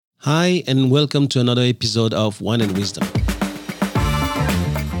Hi, and welcome to another episode of Wine and Wisdom.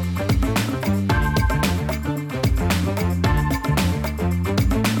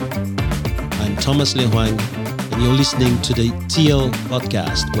 I'm Thomas Le Huang, and you're listening to the TL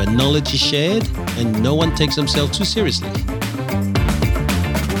podcast, where knowledge is shared and no one takes themselves too seriously.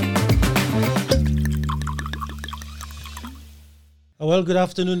 Well, good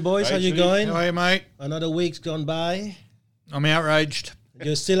afternoon, boys. How you going? How are you, mate? Another week's gone by. I'm outraged.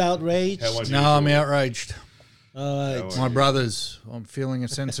 You're still outraged? No, I'm outraged. All right. My brothers. I'm feeling a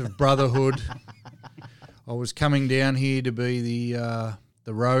sense of brotherhood. I was coming down here to be the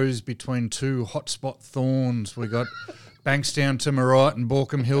rose between two hotspot thorns. We got Bankstown to my right and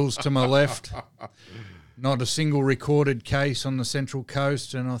Borkham Hills to my left. Not a single recorded case on the Central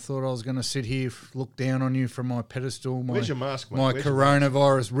Coast, and I thought I was going to sit here, look down on you from my pedestal. Where's your mask, mate? My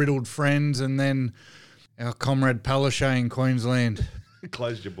coronavirus-riddled friends, and then our comrade Palaszczuk in Queensland.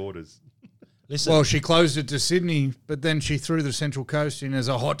 Closed your borders. Listen. Well, she closed it to Sydney, but then she threw the Central Coast in as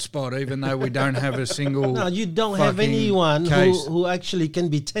a hotspot, even though we don't have a single. No, you don't have anyone who actually can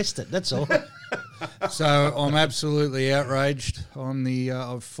be tested. That's all. So I'm absolutely outraged.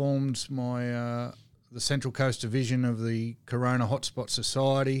 I've formed the Central Coast division of the Corona Hotspot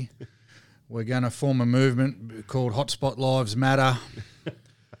Society. We're going to form a movement called Hotspot Lives Matter.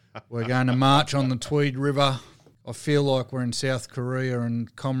 We're going to march on the Tweed River. I feel like we're in South Korea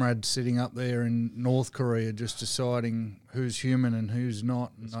and comrades sitting up there in North Korea just deciding who's human and who's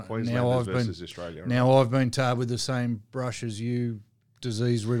not. Queensland versus Australia. Right? Now I've been tarred with the same brush as you,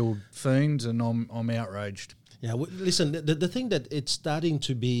 disease-riddled fiends, and I'm outraged. Yeah, listen, the thing that it's starting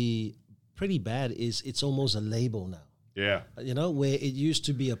to be pretty bad is it's almost a label now. Yeah. You know, where it used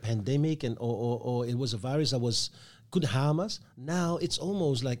to be a pandemic and or it was a virus that could harm us. Now it's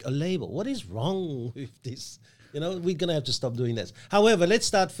almost like a label. What is wrong with this? You know, we're gonna have to stop doing this. However, let's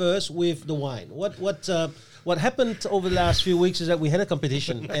start first with the wine. What happened over the last few weeks is that we had a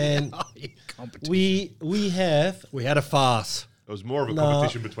competition, and we had a farce. It was more of a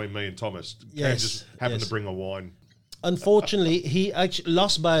competition between me and Thomas. Cam just happened to bring a wine. Unfortunately, he actually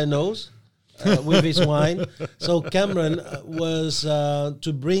lost by a nose with his wine. So Cameron was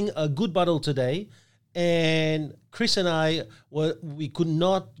to bring a good bottle today, and Chris and I we could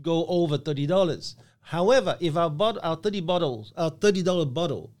not go over $30. However, if our $30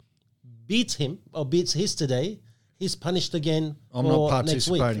 bottle beats him or beats his today, he's punished again. I'm not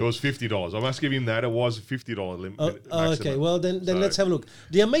participating. It was $50. I must give him that. It was a $50 limit. Okay, well then let's have a look.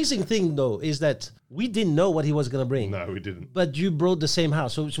 The amazing thing though is that we didn't know what he was going to bring. No, we didn't. But you brought the same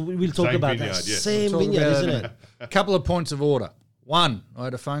house, so we'll talk about vineyard, that. yes. Same vineyard, isn't it? A couple of points of order. One, I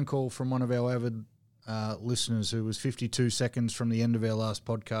had a phone call from one of our avid listeners who was 52 seconds from the end of our last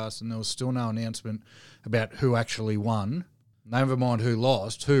podcast, and there was still no announcement about who actually won. Never mind who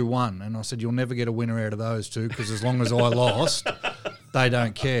lost, who won. And I said, you'll never get a winner out of those two because as long as I lost, they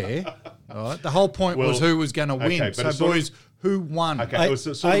don't care. All right? The whole point was who was going to win. Okay, so, boys, who won? Okay, it was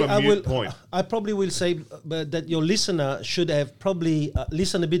sort of a mute point. I probably will say that your listener should have probably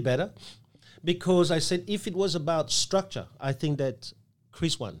listened a bit better, because I said if it was about structure, I think that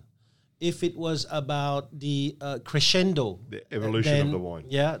Chris won. If it was about the crescendo, the evolution of the wine,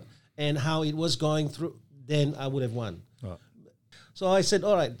 and how it was going through, then I would have won. Right. So I said,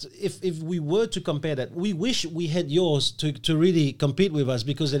 all right, if we were to compare that, we wish we had yours to really compete with us,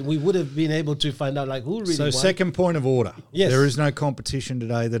 because then we would have been able to find out like who really won. So second point of order. Yes. There is no competition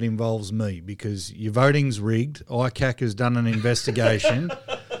today that involves me because your voting's rigged. ICAC has done an investigation.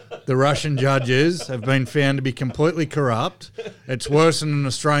 The Russian judges have been found to be completely corrupt. It's worse than an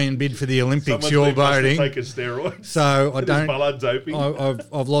Australian bid for the Olympics. You're voting. Taking steroids. So I don't. Blood doping.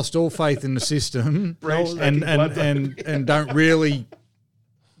 I've lost all faith in the system, and don't really.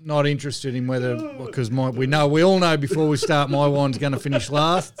 Not interested in whether, because we all know before we start my wine's going to finish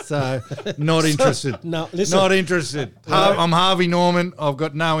last, so not interested. No, listen. Not interested. I'm Harvey Norman. I've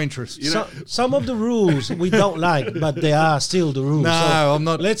got no interest. Some of the rules we don't like, but they are still the rules. No, so I'm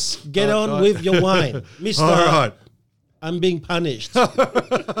not. Let's get on with your wine, Mr. All right. I'm being punished. Mr.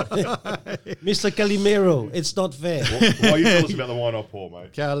 Calimero, it's not fair. Why you tell us about the wine I pour,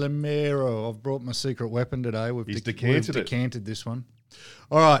 mate? Calimero. I've brought my secret weapon today. He's We've decanted this one.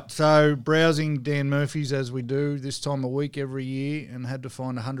 All right, so browsing Dan Murphy's as we do this time of week every year, and had to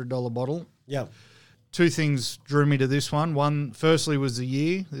find a $100 bottle. Yeah. Two things drew me to this one. One, firstly, was the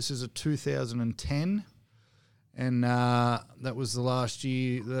year. This is a 2010, and that was the last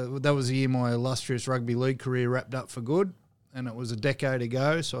year. That was the year my illustrious rugby league career wrapped up for good, and it was a decade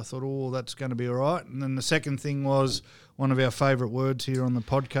ago, so I thought, that's going to be all right. And then the second thing was one of our favourite words here on the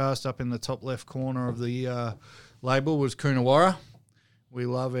podcast, up in the top left corner of the label, was Coonawarra, We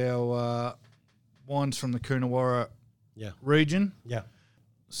love our wines from the Coonawarra Yeah. region. Yeah.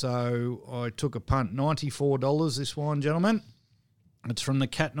 So I took a punt, $94 this wine, gentlemen. It's from the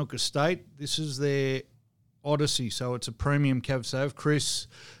Katnook Estate. This is their Odyssey, so it's a premium Cab Sauv. Chris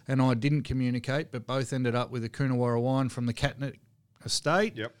and I didn't communicate, but both ended up with a Coonawarra wine from the Katnook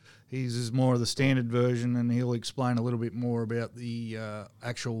Estate. Yep. His is more of the standard version, and he'll explain a little bit more about the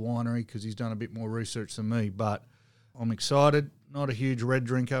actual winery because he's done a bit more research than me. But I'm excited. Not a huge red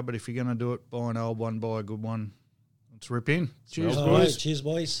drinker, but if you're going to do it, buy an old one, buy a good one. Let's rip in. Cheers, All boys. right, cheers,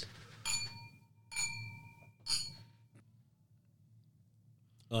 boys.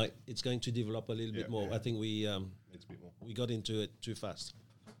 All right, it's going to develop a little bit more. yeah. I think we Needs a bit more. we got into it too fast.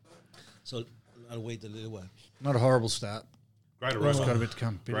 So I'll wait a little while. Not a horrible start. Great It's aroma. got a bit to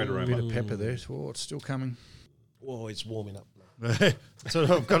come. Great aroma. Bit of pepper there. Oh, it's still coming. Oh, it's warming up. So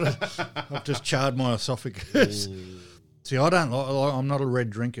I've just charred my esophagus. See, I don't like. I'm not a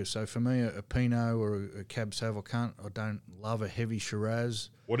red drinker, so for me, a Pinot or a Cab Sauv, I don't love a heavy Shiraz.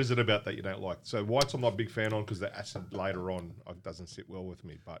 What is it about that you don't like? So whites I'm not a big fan on because the acid later on doesn't sit well with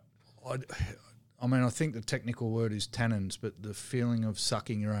me. But I mean, I think the technical word is tannins, but the feeling of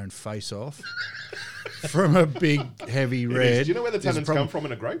sucking your own face off from a big, heavy it red. is. Do you know where the is a tannins problem. come from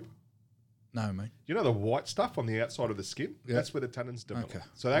in a grape? No, mate. You know the white stuff on the outside of the skin? Yeah. That's where the tannins develop. Okay.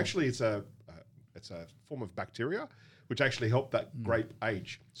 So actually it's a form of bacteria which actually help that grape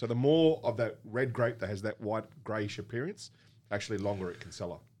age. So the more of that red grape that has that white greyish appearance, actually longer it can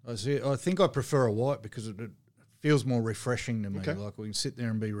cellar. I think I prefer a white because it feels more refreshing to me. Okay. Like we can sit there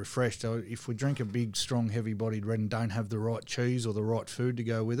and be refreshed. So if we drink a big, strong, heavy-bodied red and don't have the right cheese or the right food to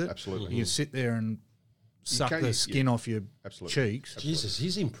go with it, Absolutely. you can sit there and suck can, the yeah. skin off your Absolutely. cheeks. Jesus,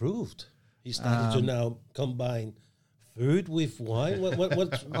 he's improved. He's starting to now combine food with wine. What's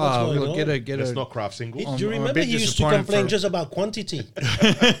going we'll on? get It's a not craft single. Do you I'm a remember bit he used to disappointed complain for- just about quantity?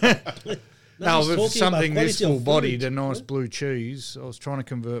 No, he's with talking something about this quality of full-bodied, food. a nice blue cheese. I was trying to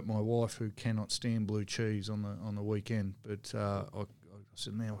convert my wife, who cannot stand blue cheese, on the weekend. But I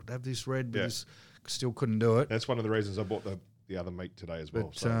said, "Now I'd have this red, but Yeah. this, still couldn't do it." That's one of the reasons I bought the other meat today as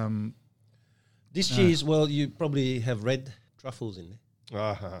well. But This cheese, well, you probably have red truffles in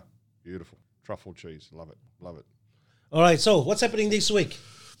there. Beautiful. Truffle cheese. Love it. Love it. All right, so what's happening this week?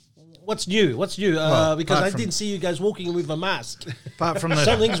 What's new? Because apart I from- didn't see you guys walking with a mask. apart from the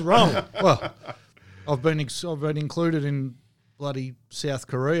Something's wrong. well, I've been included in bloody South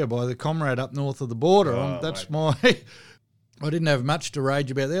Korea by the comrade up north of the border. That's my. I didn't have much to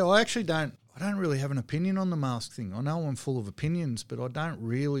rage about there. I don't really have an opinion on the mask thing. I know I'm full of opinions, but I don't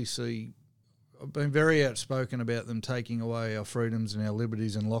really see. I've been very outspoken about them taking away our freedoms and our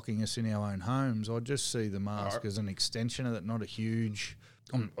liberties and locking us in our own homes. I just see the mask as an extension of that, not a huge.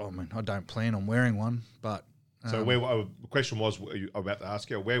 I mean, I don't plan on wearing one, but So the question was, were you about to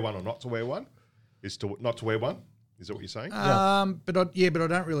ask you, wear one or not to wear one? Is to not to wear one? Is that what you're saying? but I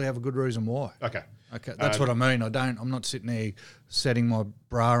don't really have a good reason why. Okay. Okay, that's what I mean. I'm not sitting there setting my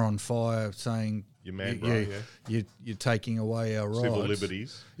bra on fire, saying Your man bra, yeah. you're taking away our rights. Civil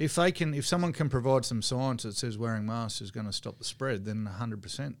liberties. If someone can provide some science that says wearing masks is going to stop the spread, then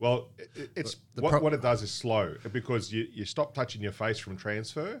 100%. Well, it's what it does is slow because you stop touching your face from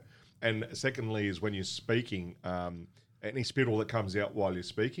transfer, and secondly is when you're speaking, any spittle that comes out while you're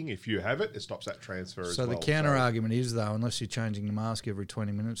speaking, if you have it, it stops that transfer as So well. the counter argument is, though, unless you're changing the mask every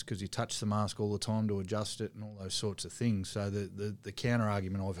 20 minutes because you touch the mask all the time to adjust it and all those sorts of things. So the counter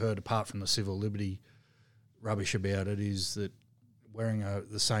argument I've heard, apart from the civil liberty rubbish about it, is that wearing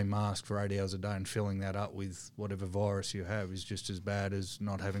the same mask for 8 hours a day and filling that up with whatever virus you have is just as bad as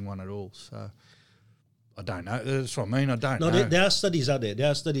not having one at all. So I don't know. That's what I mean. I don't know. There are studies out there. There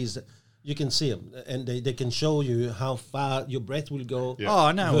are studies that you can see them, and they can show you how far your breath will go. Yeah. Oh,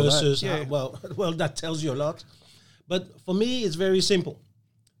 I know. Versus, Yeah. well, that tells you a lot. But for me, it's very simple.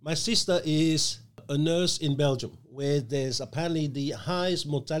 My sister is a nurse in Belgium, where there's apparently the highest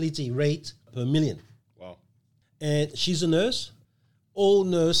mortality rate per million. Wow. And she's a nurse. All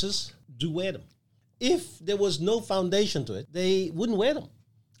nurses do wear them. If there was no foundation to it, they wouldn't wear them.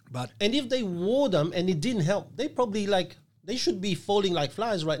 But And if they wore them and it didn't help, they should be falling like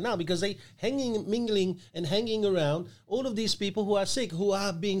flies right now because they mingling and hanging around all of these people who are sick, who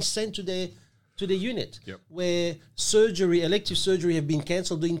are being sent to the unit, where elective surgery have been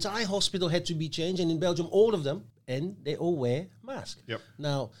cancelled. The entire hospital had to be changed, and in Belgium, all of them, and they all wear masks. Yep.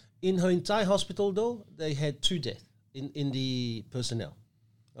 Now, in her entire hospital, though, they had 2 deaths in the personnel,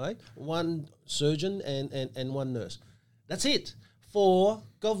 right? 1 surgeon and 1 nurse. That's it for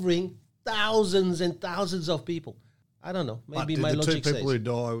covering thousands and thousands of people. I don't know. Maybe my the two logic people says. who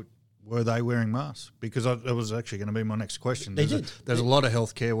die were they wearing masks? Because it was actually going to be my next question. They There's did. A lot of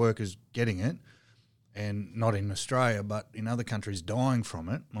healthcare workers getting it, and not in Australia, but in other countries dying from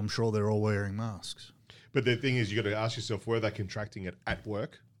it. I'm sure they're all wearing masks. But the thing is, you got to ask yourself, were they contracting it at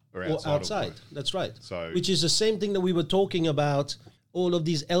work or outside? Of work? That's right. So, which is the same thing that we were talking about. All of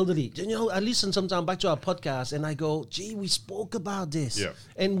these elderly, I listen sometimes back to our podcast and I go, gee, we spoke about this. Yeah.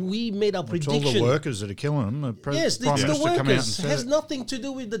 And we made our prediction. It's all the workers that are killing them. Yes, Prime it's the Minister come out and workers. It said has it. nothing to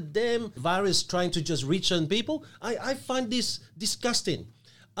do with the damn virus trying to just reach certain people. I find this disgusting.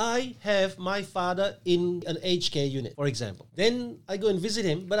 I have my father in an aged care unit, for example. Then I go and visit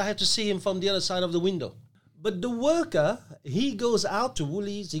him, but I have to see him from the other side of the window. But the worker, he goes out to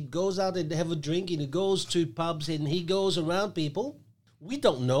Woolies, he goes out and have a drink, and he goes to pubs, and he goes around people. We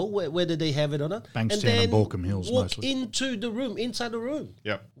don't know whether they have it or not. Bankstown and Baulkham Hills walk mostly. into the room, inside the room.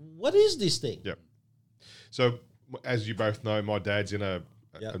 Yep. What is this thing? Yep. So, as you both know, my dad's in a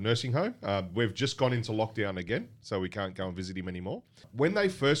nursing home. We've just gone into lockdown again, so we can't go and visit him anymore. When they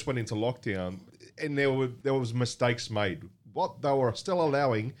first went into lockdown, and there was mistakes made. What they were still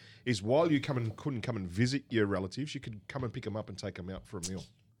allowing is while you couldn't come and visit your relatives, you could come and pick them up and take them out for a meal.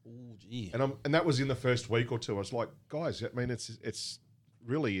 Oh, gee. And that was in the first week or two. I was like, guys, I mean, it's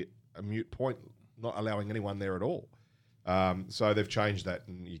really a moot point not allowing anyone there at all. So they've changed that,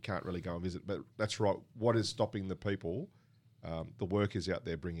 and you can't really go and visit. But that's right. What is stopping the people? The workers out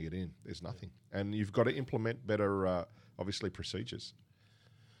there bringing it in. There's nothing, and you've got to implement better, obviously, procedures.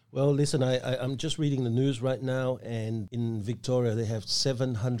 Well, listen, I'm just reading the news right now, and in Victoria they have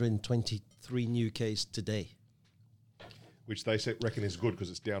 723 new cases today. Which they reckon is good because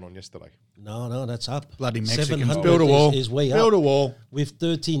it's down on yesterday. No, that's up. Bloody Mexicans. 700 Build a wall. is way Build up. a wall. With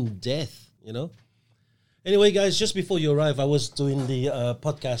 13 deaths, Anyway, guys, just before you arrive, I was doing the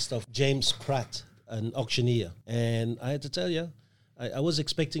podcast of James Pratt, an auctioneer. And I had to tell you, I was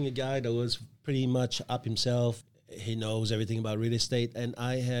expecting a guy that was pretty much up himself. He knows everything about real estate. And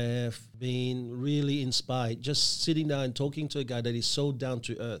I have been really inspired just sitting down and talking to a guy that is so down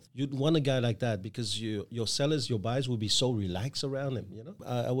to earth. You'd want a guy like that because your sellers, your buyers will be so relaxed around him,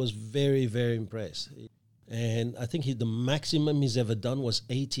 I was very, very impressed. And I think the maximum he's ever done was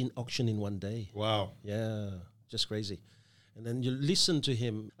 18 auction in one day. Wow. Yeah, just crazy. And then you listen to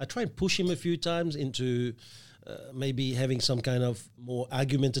him. I try and push him a few times into maybe having some kind of more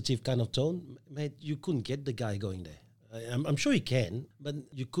argumentative kind of tone. Mate, you couldn't get the guy going there. I'm sure he can, but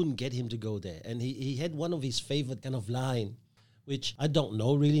you couldn't get him to go there. And he had one of his favorite kind of line, which I don't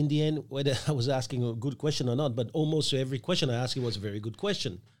know really in the end whether I was asking a good question or not, but almost every question I asked him was a very good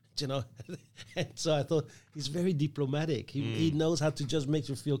question. And so I thought he's very diplomatic. He knows how to just make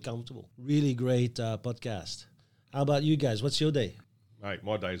you feel comfortable. Really great podcast. How about you guys? What's your day? Mate,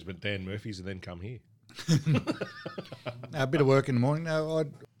 my day's been Dan Murphy's and then come here. A bit of work in the morning. No,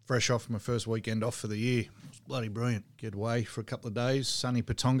 I'd fresh off my first weekend off for the year. It was bloody brilliant. Get away for a couple of days. Sunny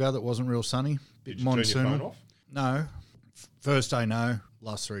Patonga that wasn't real sunny. Did you turn your phone off? No. First day, no.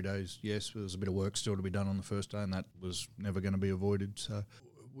 Last 3 days, yes. There was a bit of work still to be done on the first day, and that was never going to be avoided. So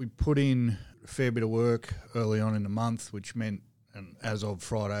we put in a fair bit of work early on in the month, which meant, and as of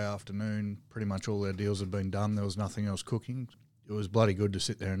Friday afternoon, pretty much all our deals had been done. There was nothing else cooking. It was bloody good to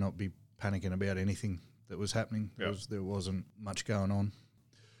sit there and not be panicking about anything that was happening. Yep. There wasn't much going on.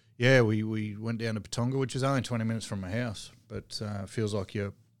 Yeah, we went down to Patonga, which is only 20 minutes from my house, but feels like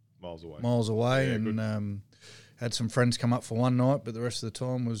you're miles away. Yeah, and had some friends come up for one night, but the rest of the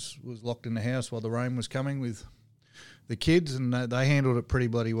time was locked in the house while the rain was coming with the kids, and they handled it pretty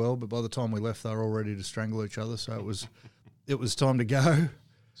bloody well. But by the time we left, they were all ready to strangle each other, so it was time to go.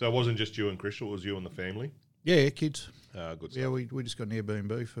 So it wasn't just you and Crystal, it was you and the family? Yeah, kids. Good stuff. Yeah, we just got an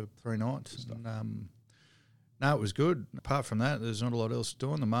Airbnb for 3 nights. And, no, it was good. Apart from that, there's not a lot else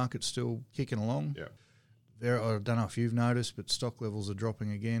doing. The market's still kicking along. Yeah. I don't know if you've noticed, but stock levels are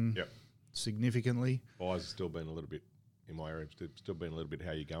dropping again significantly. Buyers have still been a little bit, in my area, still been a little bit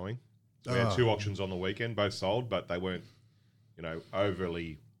how you're going. So we had 2 auctions on the weekend, both sold, but they weren't,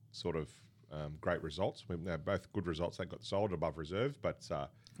 overly sort of great results. They're both good results. They got sold above reserve, but... well,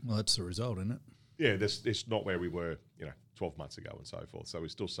 that's the result, isn't it? Yeah, it's not where we were, 12 months ago and so forth. So we're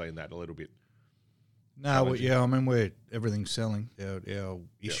still seeing that a little bit. No, yeah, I mean, everything's selling. Our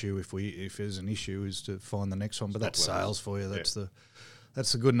issue, if there's an issue, is to find the next one. But that's sales for you. That's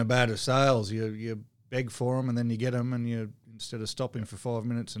the good and the bad of sales. You beg for them and then you get them, and you, instead of stopping for 5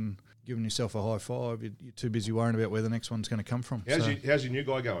 minutes and giving yourself a high five, you're too busy worrying about where the next one's going to come from. How's your new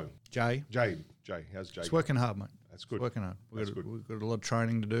guy going? Jay. Jay, how's Jay? It's working hard, mate. That's good. Working hard. We've got a lot of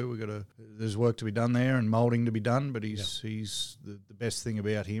training to do. There's work to be done there and moulding to be done. But he's the best thing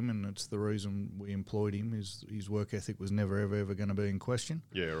about him, and it's the reason we employed him. Is his work ethic was never ever going to be in question.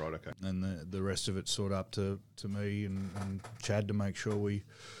 Yeah, right. Okay. And the rest of it's sort of up to me and Chad to make sure we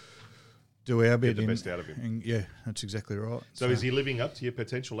do our bit. Get the best out of him. And yeah, that's exactly right. So is he living up to your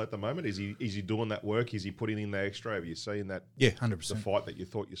potential at the moment? Is he doing that work? Is he putting in the extra? Have you seen that? Yeah, 100%. The fight that you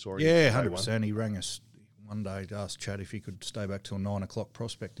thought you saw. Yeah, 100%. He rang us one day to ask Chad if he could stay back till 9 o'clock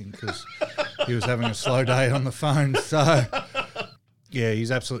prospecting because he was having a slow day on the phone. So yeah,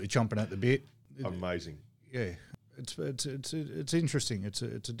 he's absolutely chomping at the bit. Amazing. Yeah, it's interesting. It's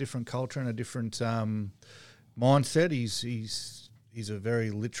a different culture and a different mindset. He's a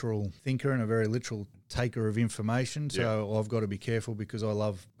very literal thinker and a very literal taker of information. So I've got to be careful because I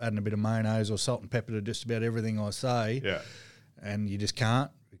love adding a bit of mayonnaise or salt and pepper to just about everything I say. Yeah. And you just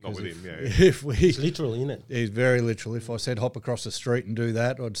can't. Not with him, It's literal, isn't it? He's very literal. If I said hop across the street and do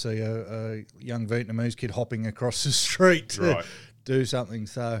that, I'd see a young Vietnamese kid hopping across the street to do something.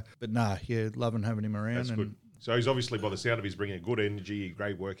 So, but loving having him around. That's good. So he's obviously, by the sound of it, he's bringing a good energy,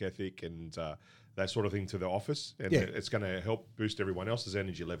 great work ethic, and that sort of thing to the office. And it's going to help boost everyone else's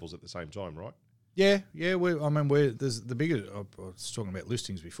energy levels at the same time, right? Yeah. There's the biggest. I was talking about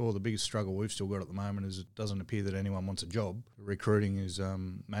listings before. The biggest struggle we've still got at the moment is it doesn't appear that anyone wants a job. Recruiting is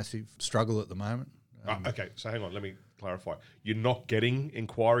massive struggle at the moment. Okay, so hang on, let me clarify. You're not getting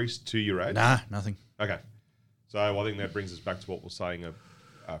inquiries to your ad? Nah, nothing. Okay, so I think that brings us back to what we were saying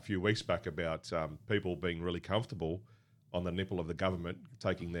a few weeks back about people being really comfortable on the nipple of the government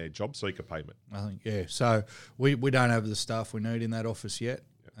taking their job seeker payment. I think, yeah. So we don't have the staff we need in that office yet.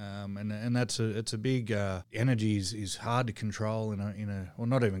 And it's a big energy is hard to control in a well,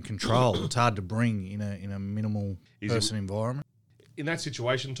 not even control. It's hard to bring in a minimal person environment. In that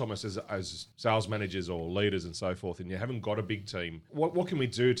situation, Thomas, as sales managers or leaders and so forth, and you haven't got a big team, what can we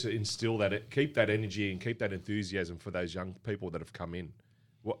do to instill that, keep that energy and keep that enthusiasm for those young people that have come in?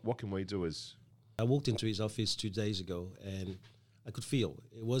 What can we do as? I walked into his office 2 days ago and I could feel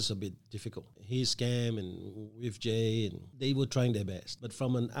it was a bit difficult. He's Cam and with Jay, and they were trying their best. But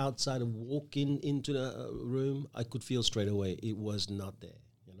from an outsider walking into the room, I could feel straight away it was not there,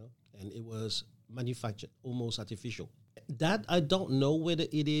 and it was manufactured, almost artificial. That I don't know whether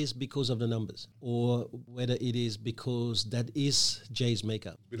it is because of the numbers or whether it is because that is Jay's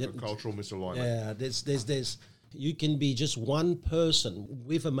makeup. Bit of a cultural misalignment. Yeah, there's you can be just one person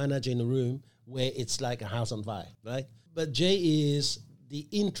with a manager in the room where it's like a house on fire, right? But Jay is the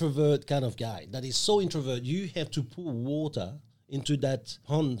introvert kind of guy that is so introvert, you have to pour water into that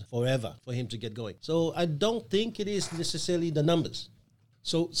pond forever for him to get going. So I don't think it is necessarily the numbers.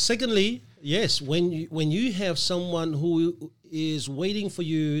 So secondly, yes, when you have someone who is waiting for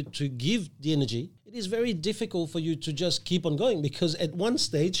you to give the energy, it is very difficult for you to just keep on going because at one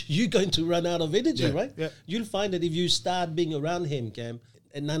stage you're going to run out of energy, right? Yeah. You'll find that if you start being around him, Cam,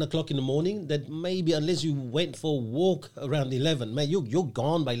 at 9 o'clock in the morning, that maybe unless you went for a walk around 11, man, you're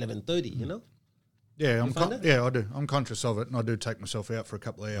gone by 11:30, Yeah, I do. I'm conscious of it, and I do take myself out for a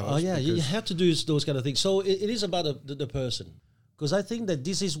couple of hours. Oh, yeah, you have to do those kind of things. So it is about the person. Because I think that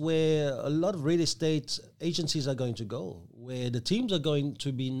this is where a lot of real estate agencies are going to go, where the teams are going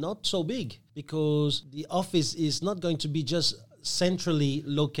to be not so big because the office is not going to be just centrally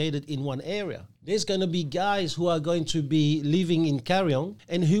located in one area. There's going to be guys who are going to be living in Carrion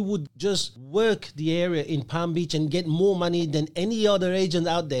and who would just work the area in Palm Beach and get more money than any other agent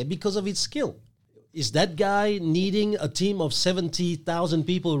out there because of its skill. Is that guy needing a team of 70,000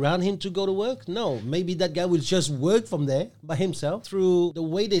 people around him to go to work? No, maybe that guy will just work from there by himself. Through the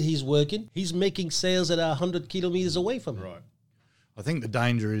way that he's working, he's making sales that are 100 kilometers away from him. Right. I think the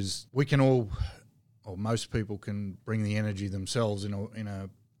danger is we can all, or most people can bring the energy themselves in a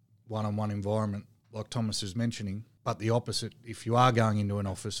one-on-one environment like Thomas is mentioning. But the opposite, if you are going into an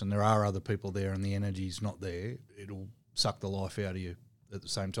office and there are other people there and the energy's not there, it'll suck the life out of you at the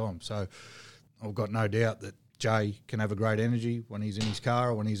same time. So I've got no doubt that Jay can have a great energy when he's in his car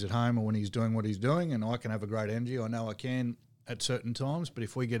or when he's at home or when he's doing what he's doing, and I can have a great energy. I know I can at certain times, but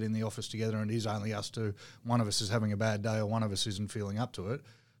if we get in the office together and it is only us two, one of us is having a bad day or one of us isn't feeling up to it,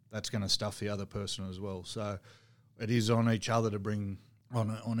 that's going to stuff the other person as well. So it is on each other to bring,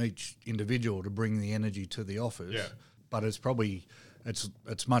 on each individual to bring the energy to the office. Yeah. But it's probably...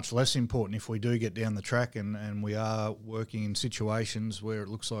 It's much less important if we do get down the track and we are working in situations where it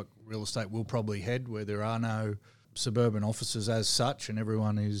looks like real estate will probably head, where there are no suburban offices as such and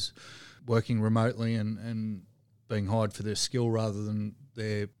everyone is working remotely and being hired for their skill rather than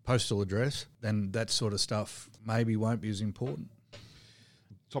their postal address, then that sort of stuff maybe won't be as important.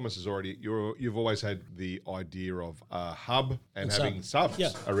 Thomas has already, you've always had the idea of a hub and having subs.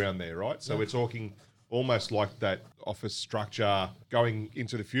 subs around there, right? So we're talking almost like that office structure going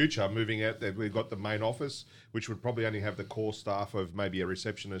into the future, moving out there. We've got the main office, which would probably only have the core staff of maybe a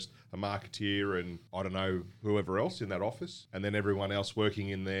receptionist, a marketeer, and I don't know, whoever else in that office. And then everyone else working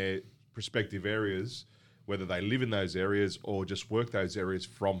in their respective areas, whether they live in those areas or just work those areas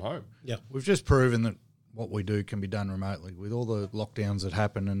from home. Yeah. We've just proven that what we do can be done remotely with all the lockdowns that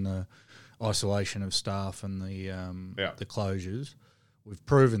happen and the isolation of staff and the closures. We've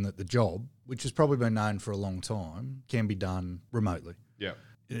proven that the job, which has probably been known for a long time, can be done remotely. Yeah.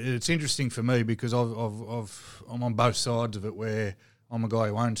 It's interesting for me because I'm on both sides of it, where I'm a guy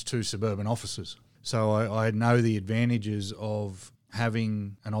who owns 2 suburban offices. So I know the advantages of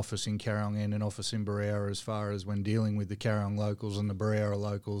having an office in Carrong and an office in Barrera, as far as when dealing with the Carrong locals and the Barrera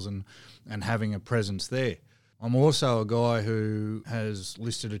locals and having a presence there. I'm also a guy who has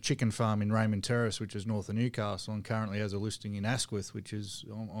listed a chicken farm in Raymond Terrace, which is north of Newcastle, and currently has a listing in Asquith, which is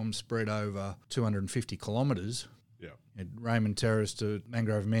I'm spread over 250 kilometres. Yeah. At Raymond Terrace to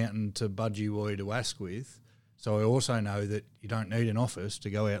Mangrove Mountain to Budgie to Asquith. So I also know that you don't need an office to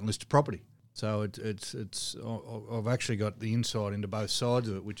go out and list a property. So it's I've actually got the insight into both sides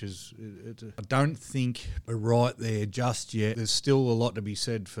of it, which is I don't think we're right there just yet. There's still a lot to be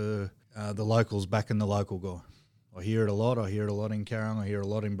said for the locals backing the local guy. I hear it a lot. I hear it a lot in Carrong. I hear it a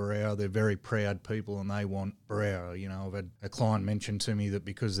lot in Barrera. They're very proud people and they want Barrera. You know, I've had a client mention to me that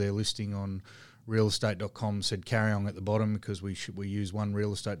because they're listing on realestate.com said Carrong at the bottom because we use one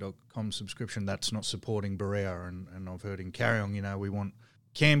realestate.com subscription, that's not supporting Barrera. And I've heard in Carrong, you know, we want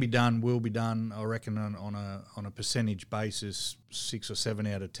can be done, will be done. I reckon on a percentage basis, 6 or 7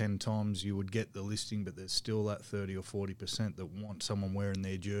 out of 10 times you would get the listing, but there's still that 30 or 40% that want someone wearing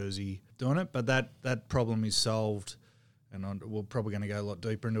their jersey doing it. But that problem is solved, and we're probably going to go a lot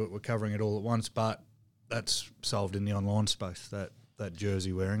deeper into it. We're covering it all at once, but that's solved in the online space. That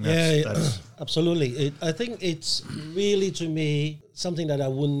jersey wearing. That's absolutely. I think it's really, to me, something that I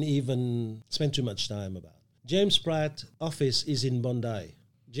wouldn't even spend too much time about. James Pratt office is in Bondi.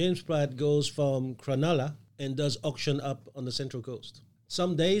 James Pratt goes from Cronulla and does auction up on the Central Coast.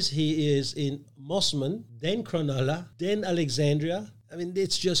 Some days he is in Mosman, then Cronulla, then Alexandria. I mean,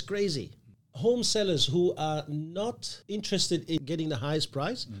 it's just crazy. Home sellers who are not interested in getting the highest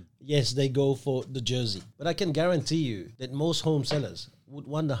price, yes, they go for the jersey. But I can guarantee you that most home sellers would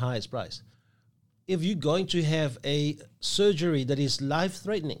want the highest price. If you're going to have a surgery that is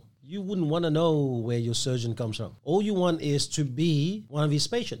life-threatening, you wouldn't want to know where your surgeon comes from. All you want is to be one of his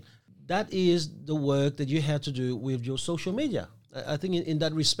patients. That is the work that you have to do with your social media. I think in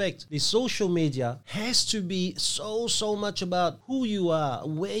that respect, the social media has to be so much about who you are,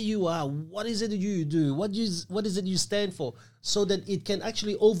 where you are, what is it that you do, what is it you stand for, so that it can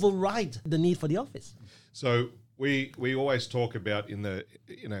actually override the need for the office. So we always talk about the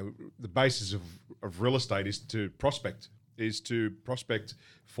basis of real estate is to prospect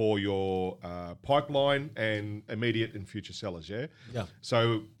for your pipeline and immediate and future sellers, yeah?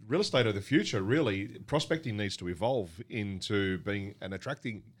 So real estate of the future, really, prospecting needs to evolve into being an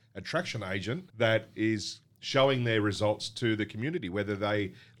attraction agent that is showing their results to the community, whether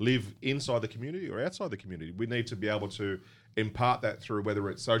they live inside the community or outside the community. We need to be able to impart that through whether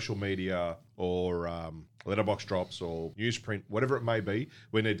it's social media or letterbox drops or newsprint, whatever it may be.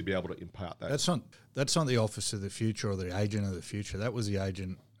 We need to be able to impart that. That's not the office of the future or the agent of the future. That was the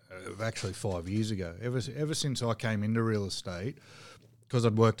agent of actually 5 years ago. Ever since I came into real estate, because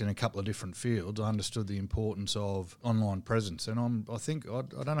I'd worked in a couple of different fields, I understood the importance of online presence. And I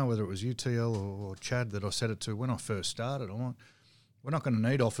don't know whether it was you, TL, or Chad, that I said it to when I first started. I'm like, we're not going to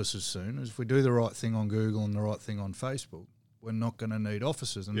need offices soon. If we do the right thing on Google and the right thing on Facebook, we're not going to need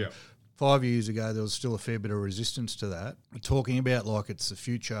offices. And 5 years ago, there was still a fair bit of resistance to that. We're talking about like it's the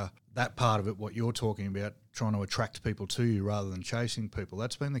future, that part of it, what you're talking about, trying to attract people to you rather than chasing people.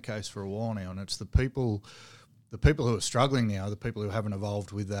 That's been the case for a while now, and it's the people who are struggling now, the people who haven't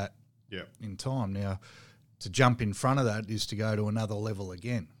evolved with that in time. Now, to jump in front of that is to go to another level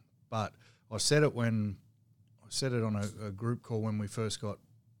again. But I said it on a group call when we first got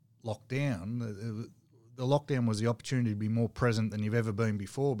locked down. The lockdown was the opportunity to be more present than you've ever been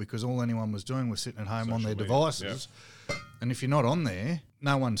before, because all anyone was doing was sitting at home on their devices. And if you're not on there,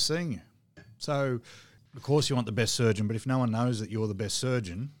 no one's seeing you. So, of course, you want the best surgeon, but if no one knows that you're the best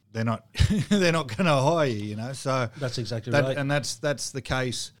surgeon, they're not going to hire you, you know. So that's exactly right. And that's the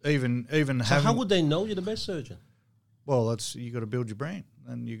case. Even so how would they know you're the best surgeon? Well, you got to build your brand,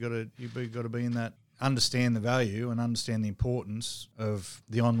 and you've got to be in that, understand the value and understand the importance of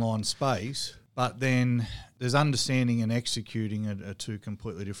the online space But then there's understanding and executing are two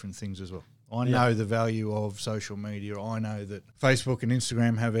completely different things as well. I know the value of social media. I know that Facebook and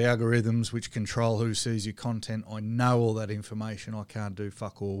Instagram have algorithms which control who sees your content. I know all that information. I can't do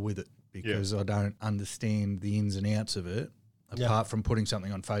fuck all with it because I don't understand the ins and outs of it, apart from putting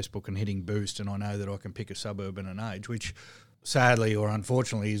something on Facebook and hitting boost, and I know that I can pick a suburb and an age, which sadly or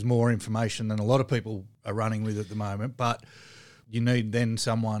unfortunately is more information than a lot of people are running with at the moment. But you need then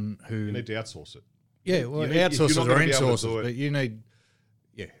someone who... You need to outsource it. Yeah, well, outsourcers or insourcers, but you need...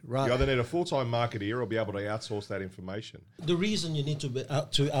 Yeah, right. You either need a full-time marketeer or be able to outsource that information. The reason you need to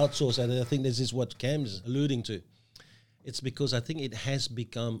outsource, and I think this is what Cam's alluding to, it's because I think it has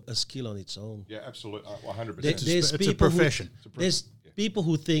become a skill on its own. Yeah, absolutely, 100%. It's a profession. There's people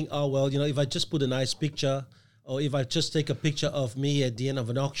who think, oh, well, if I just put a nice picture, or if I just take a picture of me at the end of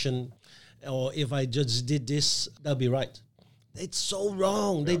an auction, or if I just did this, that'll be right. It's so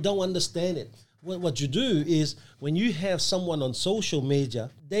wrong. Yeah. They don't understand it. What you do is when you have someone on social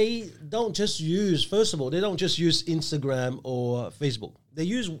media, they don't just use Instagram or Facebook. They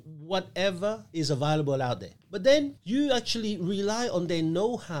use whatever is available out there. But then you actually rely on their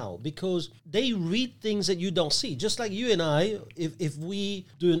know-how because they read things that you don't see. Just like you and I, if we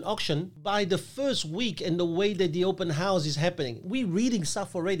do an auction, by the first week and the way that the open house is happening, we're reading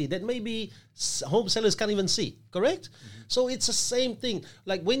stuff already that maybe home sellers can't even see, correct? Mm-hmm. So it's the same thing.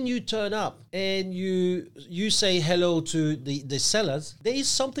 Like when you turn up and you say hello to the sellers, there is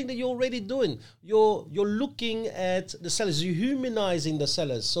something that you're already doing. You're looking at the sellers, you're humanizing the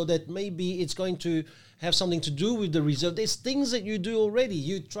sellers so that maybe it's going to have something to do with the reserve. There's things that you do already.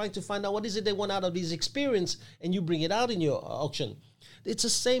 You're trying to find out what is it they want out of this experience, and you bring it out in your auction. It's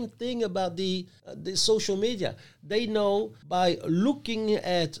the same thing about the social media. They know by looking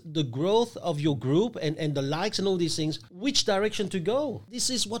at the growth of your group and the likes and all these things, which direction to go.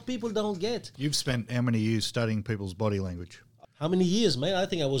 This is what people don't get. You've spent how many years studying people's body language? How many years, mate? I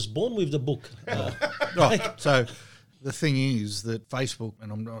think I was born with the book. Right. So the thing is that Facebook,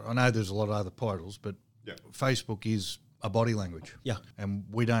 and I know there's a lot of other titles, but Facebook is a body language. Yeah. And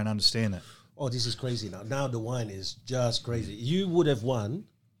we don't understand that. Oh, this is crazy now. Now the wine is just crazy. You would have won.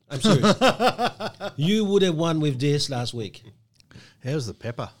 I'm serious. You would have won with this last week. How's the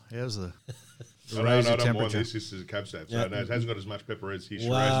pepper? How's the no, I don't mind this. This is a cab stab. So no, it hasn't got as much pepper as his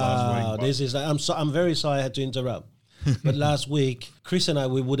last week. This is. I'm very sorry I had to interrupt. But last week, Chris and I,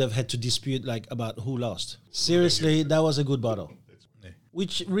 we would have had to dispute about who lost. Seriously, that was a good bottle.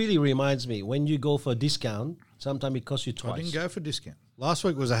 Which really reminds me, when you go for a discount, sometimes it costs you twice. I didn't go for discount. Last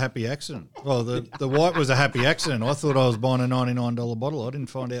week was a happy accident. Well, the white was a happy accident. I thought I was buying a $99 bottle. I didn't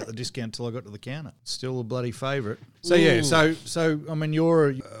find out the discount until I got to the counter. Still a bloody favourite. So, yeah, so I mean,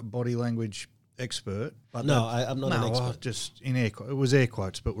 you're a body language expert. But no, I'm not an expert. Just in it was air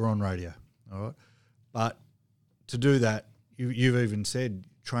quotes, but we're on radio, all right? But to do that, you've even said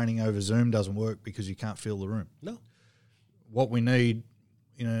training over Zoom doesn't work because you can't feel the room. No. What we need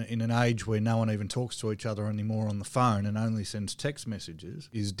in an age where no one even talks to each other anymore on the phone and only sends text messages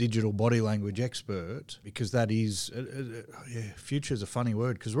is digital body language expert, because that is, future's a funny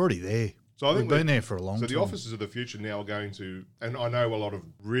word because we're already there. So I think we've been there for a long time. So the officers of the future now are going to, and I know a lot of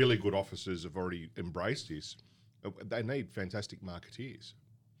really good officers have already embraced this, they need fantastic marketeers.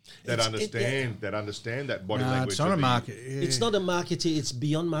 That understand that body language. It's not a market. Yeah. It's not a marketing. It's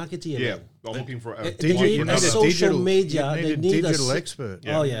beyond marketing. Yeah, I'm looking for a social media. You need a digital expert.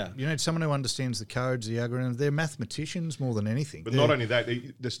 Yeah. Oh yeah, you need someone who understands the codes, the algorithms. They're mathematicians more than anything. But not only that,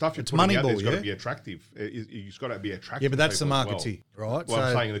 the stuff you're putting out there's got to be attractive. It's got to be attractive. Yeah, but that's the marketing, right? Well,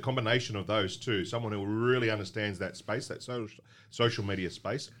 I'm saying the combination of those two, someone who really understands that space, that social media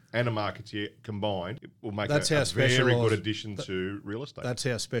space, and a marketeer combined, it will make a very good addition to real estate. That's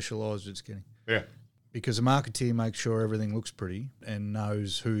how specialised it's getting. Yeah. Because a marketeer makes sure everything looks pretty and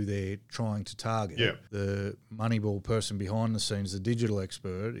knows who they're trying to target. Yeah. The Moneyball person behind the scenes, the digital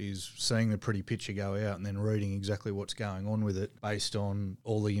expert, is seeing the pretty picture go out and then reading exactly what's going on with it based on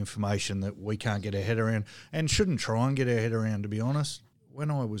all the information that we can't get our head around and shouldn't try and get our head around, to be honest. When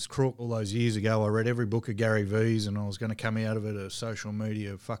I was crook all those years ago, I read every book of Gary V's and I was going to come out of it a social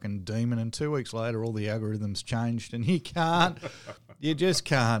media fucking demon, and 2 weeks later all the algorithms changed and you just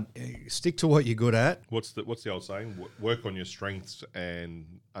can't. Stick to what you're good at. What's the old saying? Work on your strengths and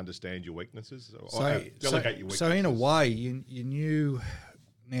understand your weaknesses. Delegate your weaknesses. So in a way, you knew,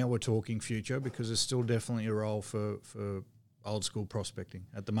 now we're talking future, because there's still definitely a role for old school prospecting.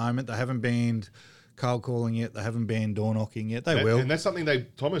 At the moment, they haven't banned cold calling yet. They haven't banned door knocking yet. They will. And that's something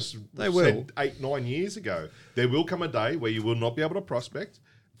Thomas said 8-9 years ago. There will come a day where you will not be able to prospect,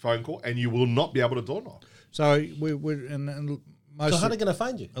 phone call, and you will not be able to door knock. So and So how are they going to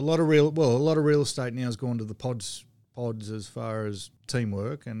find you? A lot of real estate now has gone to the pods as far as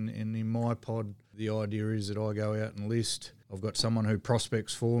teamwork, and in my pod, the idea is that I go out and list. I've got someone who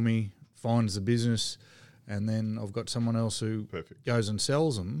prospects for me, finds the business, and then I've got someone else who goes and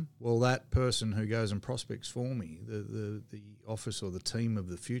sells them. Well, that person who goes and prospects for me, the office or the team of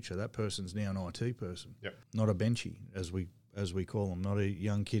the future, that person's now an IT person, not a benchy, as we call them, not a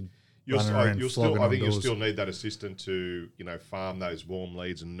young kid. I think you'll still need that assistant to, farm those warm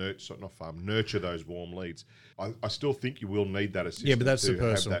leads and nurture those warm leads. I still think you will need that assistant. Yeah, but that's the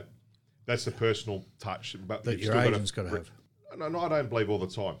personal. That's the personal touch. But that your agent's got to have. No, I don't believe all the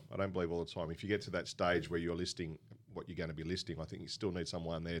time. If you get to that stage where you're listing what you're going to be listing, I think you still need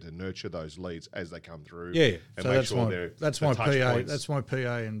someone there to nurture those leads as they come through. Yeah, and so make sure that's my PA. Points. That's my PA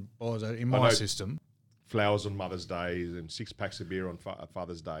and buyers in my system. Flowers on Mother's Day and 6 packs of beer on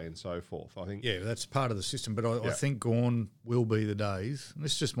Father's Day and so forth. I think that's part of the system. But I think gone will be the days, and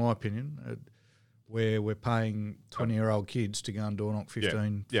this is just my opinion, where we're paying 20-year-old kids to go and door knock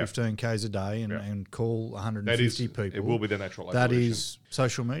 15 Ks a day and call 150 people. It will be the natural evolution. That is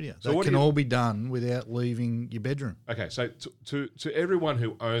social media. So that can all be done without leaving your bedroom. Okay, so to everyone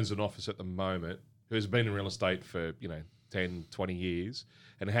who owns an office at the moment, who has been in real estate for 10, 20 years,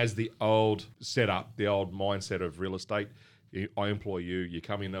 and has the old setup, the old mindset of real estate. I employ you. You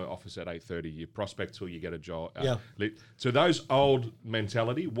come in the office at 8:30. You prospect till you get a job. So those old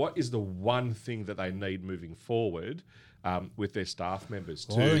mentality. What is the one thing that they need moving forward with their staff members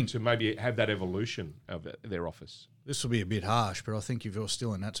to maybe have that evolution of their office? This will be a bit harsh, but I think if you're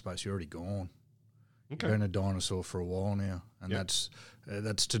still in that space, you're already gone. Okay. You've been a dinosaur for a while now, and that's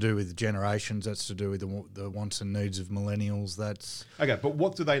to do with generations. That's to do with the wants and needs of millennials. That's okay. But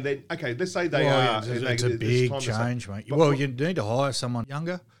what do they need? Okay, let's say they are. It's a big change, mate. Well, you need to hire someone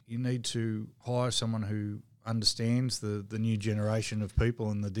younger. You need to hire someone who understands the new generation of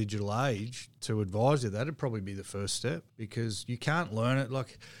people in the digital age to advise you. That'd probably be the first step, because you can't learn it.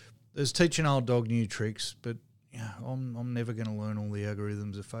 Like, there's teach an old dog new tricks, but I'm never going to learn all the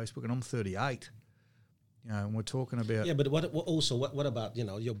algorithms of Facebook, and I'm 38. And we're talking about... Yeah, but what about,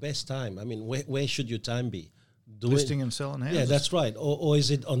 your best time? I mean, where should your time be? Listing and selling houses. Yeah, that's right. Or is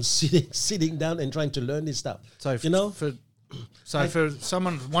it on sitting down and trying to learn this stuff? So, for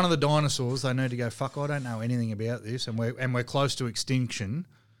someone, one of the dinosaurs, they need to go, fuck, I don't know anything about this, and we're close to extinction.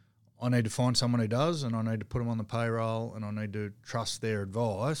 I need to find someone who does, and I need to put them on the payroll, and I need to trust their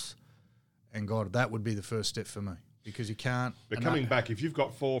advice. And God, that would be the first step for me, because you can't... But coming back, if you've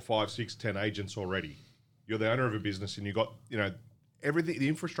got 4, 5, 6, 10 agents already... You're the owner of a business, and you've got everything. The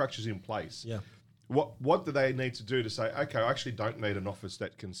infrastructure's in place. Yeah. What do they need to do to say, okay, I actually don't need an office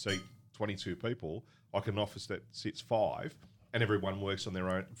that can seat 22 people. I can an office that sits 5, and everyone works on their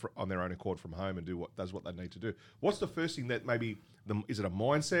own accord from home and does what they need to do. What's the first thing that maybe? Is it a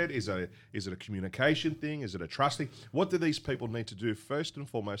mindset? Is it a communication thing? Is it a trust thing? What do these people need to do first and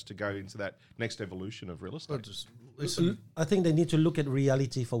foremost to go into that next evolution of real estate? Just listen. I think they need to look at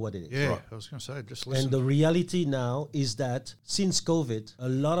reality for what it is. Yeah, right. I was going to say, just listen. And the reality now is that since COVID, a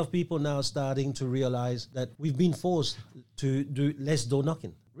lot of people now are starting to realize that we've been forced to do less door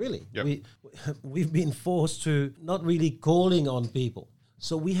knocking. Really, we've been forced to not really calling on people.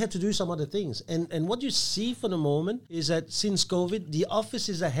 So we had to do some other things. And what you see for the moment is that since COVID, the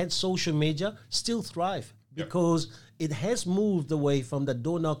offices that had social media still thrive because it has moved away from the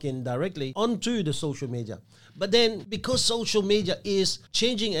door knocking directly onto the social media. But then because social media is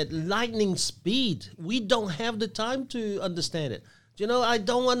changing at lightning speed, we don't have the time to understand it. I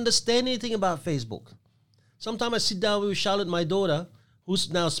don't understand anything about Facebook. Sometimes I sit down with Charlotte, my daughter,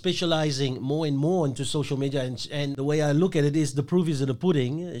 who's now specializing more and more into social media, and the way I look at it is the proof is in the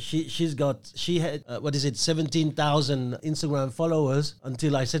pudding. She had 17,000 Instagram followers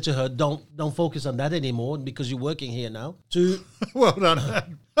until I said to her, don't focus on that anymore because you're working here now. Well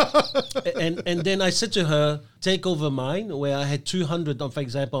done. and then I said to her, take over mine, where I had 200 for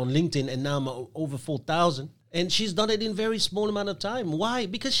example, on LinkedIn, and now I'm over 4,000. And she's done it in a very small amount of time. Why?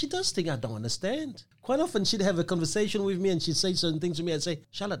 Because she does think I don't understand. Quite often she'd have a conversation with me and she'd say certain things to me. I'd say,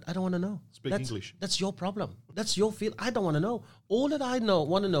 Charlotte, I don't want to know. Speak English. That's your problem. That's your field. I don't want to know. All that I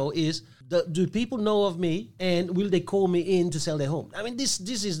want to know is, do people know of me, and will they call me in to sell their home? I mean, this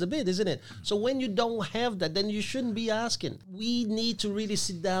is the bit, isn't it? So when you don't have that, then you shouldn't be asking. We need to really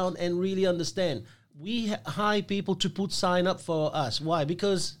sit down and really understand. We hire people to put sign up for us. Why?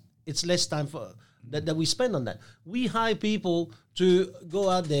 Because it's less time that we spend on that. We hire people to go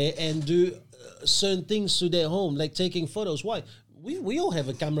out there and do certain things to their home, like taking photos. Why? We all have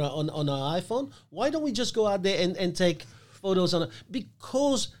a camera on our iPhone. Why don't we just go out there and take photos on it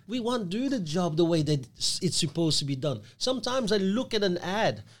because we won't do the job the way that it's supposed to be done. Sometimes I look at an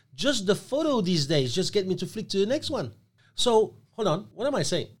ad, just the photo these days just get me to flick to the next one. So, hold on, what am I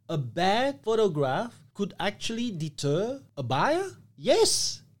saying? A bad photograph could actually deter a buyer?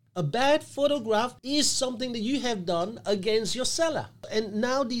 Yes. A bad photograph is something that you have done against your seller. And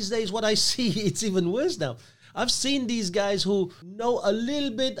now these days, what I see, it's even worse now. I've seen these guys who know a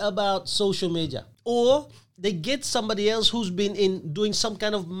little bit about social media, or they get somebody else who's been in doing some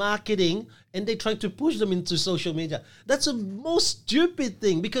kind of marketing and they try to push them into social media. That's the most stupid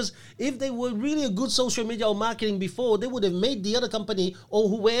thing, because if they were really a good social media or marketing before, they would have made the other company or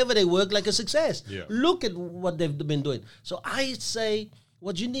whoever they work like a success. Yeah. Look at what they've been doing. So I say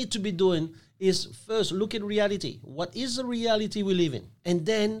what you need to be doing is first look at reality. What is the reality we live in? And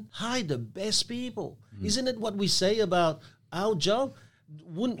then hire the best people. Isn't it what we say about our job?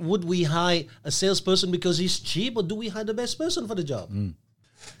 Would we hire a salesperson because he's cheap, or do we hire the best person for the job?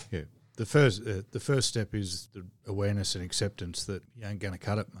 Yeah. The first step is the awareness and acceptance that you ain't going to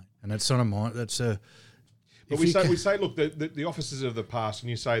cut it, mate. And that's not a mind. That's a. But we say, look, the officers of the past, and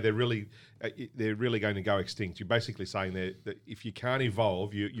you say they're really going to go extinct. You're basically saying that if you can't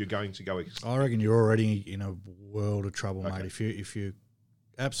evolve, you're going to go extinct. I reckon you're already in a world of trouble, mate. If you're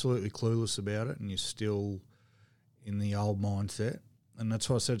absolutely clueless about it and you're still in the old mindset. And that's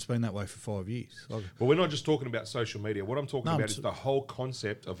why I said it's been that way for 5 years. Well, we're not just talking about social media. What I'm talking about is the whole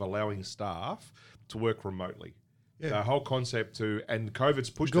concept of allowing staff to work remotely. Yeah. The whole concept and COVID's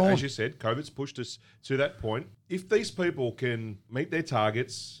pushed it, as you said, COVID's pushed us to that point. If these people can meet their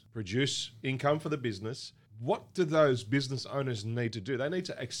targets, produce income for the business, what do those business owners need to do? They need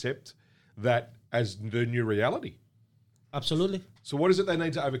to accept that as the new reality. Absolutely. So what is it they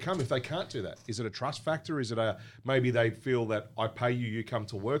need to overcome if they can't do that? Is it a trust factor? Is it maybe they feel that I pay you, you come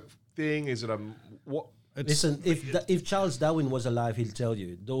to work thing? Is it a what? Listen, if Charles Darwin was alive, he'll tell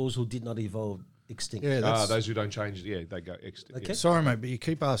you those who did not evolve extinct. Yeah, those who don't change, they go extinct. Okay. Yeah. Sorry, mate, but you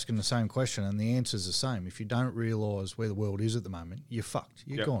keep asking the same question and the answer's the same. If you don't realise where the world is at the moment, you're fucked.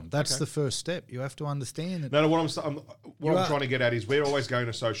 You're gone. That's the first step. You have to understand that. No, what I'm trying to get at is we're always going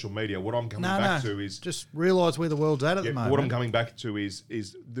to social media. What I'm coming back to is just realise where the world's at the moment. What I'm coming back to is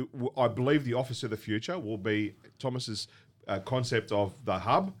I believe the office of the future will be Thomas's concept of the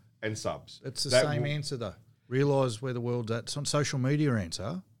hub and subs. It's the same answer though. Realise where the world's at. It's on social media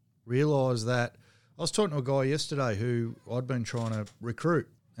answer. Realise that. I was talking to a guy yesterday who I'd been trying to recruit,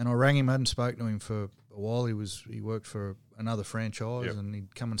 and I rang him. I hadn't spoken to him for a while. He worked for another franchise, and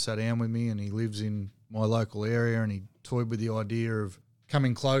he'd come and sat down with me, and he lives in my local area, and he toyed with the idea of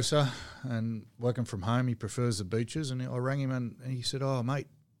coming closer and working from home. He prefers the beaches, and I rang him, and he said, "Oh, mate,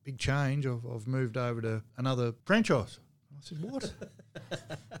 big change. I've moved over to another franchise." I said, "What?" He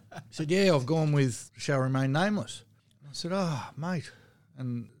said, "Yeah, I've gone with Shall Remain Nameless." I said, "Oh, mate,"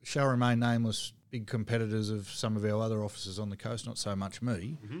 and Shall Remain Nameless, big competitors of some of our other offices on the coast, not so much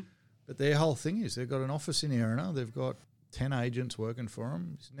me, but their whole thing is they've got an office in Erina, they've got 10 agents working for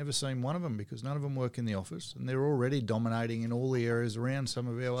them. He's never seen one of them because none of them work in the office, and they're already dominating in all the areas around some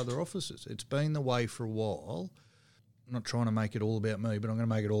of our other offices. It's been the way for a while. I'm not trying to make it all about me, but I'm going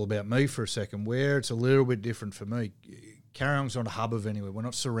to make it all about me for a second, where it's a little bit different for me. Carryong's not a hub of anywhere. We're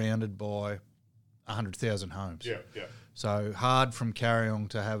not surrounded by 100,000 homes. Yeah. So hard from Carryong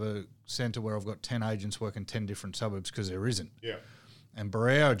to have a centre where I've got 10 agents working 10 different suburbs, because there isn't. Yeah. And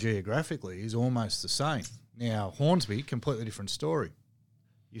Barrow geographically is almost the same. Now, Hornsby, completely different story.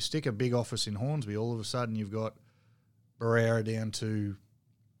 You stick a big office in Hornsby, all of a sudden you've got Barrow down to,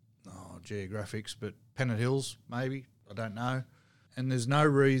 geographics, but Pennant Hills maybe, I don't know. And there's no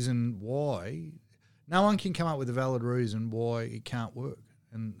reason why, no one can come up with a valid reason why it can't work.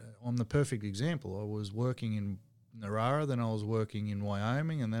 And I'm the perfect example. I was working in Narara, then I was working in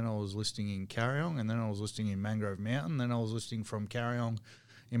Wyoming, and then I was listing in Carryong, and then I was listing in Mangrove Mountain, then I was listing from Carryong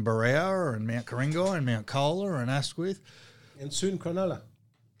in Barrow and Mount Karingai and Mount Cola and Asquith. And soon Cronulla.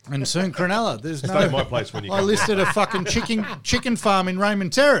 And soon Cronulla. There's Stay no. at my place when you I come. listed a fucking chicken farm in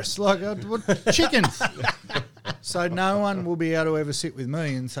Raymond Terrace. Like, what chickens? So no one will be able to ever sit with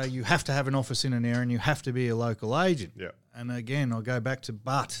me and say, you have to have an office in an area and you have to be a local agent. Yeah. And again, I'll go back to,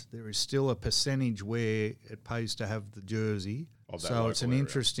 but there is still a percentage where it pays to have the jersey. So it's an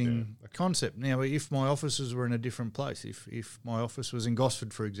interesting concept. Now, if my offices were in a different place, if my office was in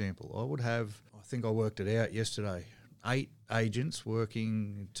Gosford, for example, I would have, I think I worked it out yesterday, 8 agents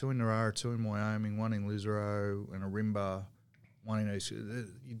working, 2 in Narara, 2 in Wyoming, 1 in Lisero, and a Rimba, 1 in East.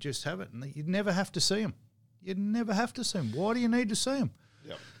 You just have it, and you'd never have to see them. You'd never have to see them. Why do you need to see them?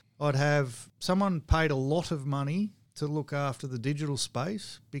 Yep. I'd have someone paid a lot of money to look after the digital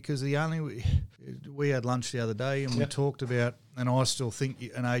space, because we had lunch the other day and we talked about, and I still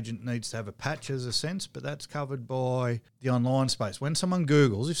think an agent needs to have a patch as a sense, but that's covered by the online space. When someone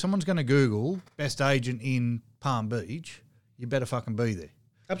Googles, if someone's going to Google best agent in Palm Beach, you better fucking be there.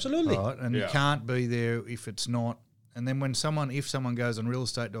 Absolutely. Right? And you can't be there if it's not. And then if someone goes on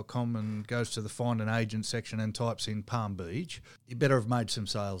realestate.com and goes to the find an agent section and types in Palm Beach, you better have made some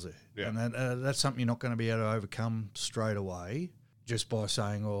sales there. Yeah. And that's something you're not going to be able to overcome straight away just by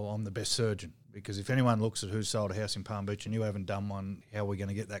saying, oh, I'm the best surgeon. Because if anyone looks at who's sold a house in Palm Beach and you haven't done one, how are we going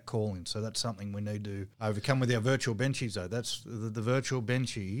to get that call in? So that's something we need to overcome with our virtual benchies, though. That's the virtual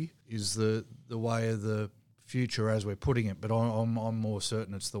benchy is the way of the future as we're putting it, but I'm more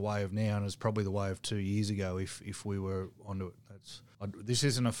certain it's the way of now, and it's probably the way of 2 years ago if we were onto it. This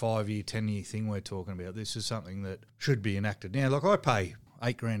isn't a 5-year, 10-year thing we're talking about. This is something that should be enacted now. Like I pay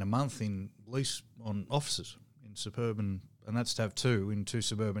 $8,000 a month in lease on offices in suburban, and that's to have 2 in 2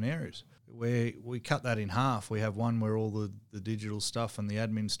 suburban areas. Where we cut that in half, we have one where all the digital stuff and the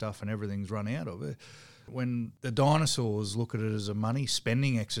admin stuff and everything's run out of it. When the dinosaurs look at it as a money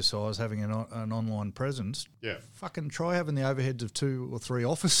spending exercise, having an online presence, fucking try having the overheads of 2 or 3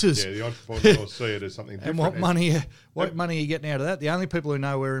 offices. Yeah, the entrepreneurs see it as something different. And what money are you getting out of that? The only people who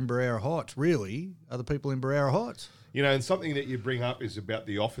know we're in Barrera Heights, really, are the people in Barrera Heights. You know, and something that you bring up is about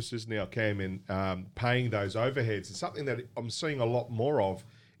the offices now, Cam, and paying those overheads. It's something that I'm seeing a lot more of,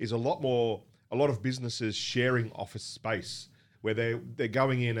 is a lot of businesses sharing office space, where they're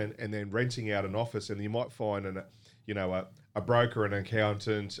going in and then renting out an office, and you might find a broker, an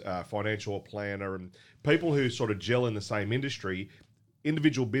accountant, a financial planner, and people who sort of gel in the same industry,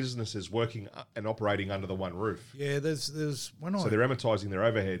 individual businesses working and operating under the one roof. Yeah, so they're amortising their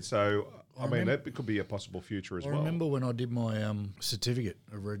overhead. So I mean that could be a possible future as well. I remember when I did my certificate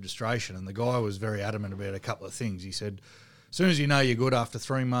of registration, and the guy was very adamant about a couple of things. He said, as soon as you know you're good after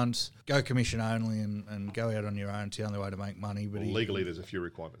 3 months, go commission only and go out on your own. It's the only way to make money. But legally, there's a few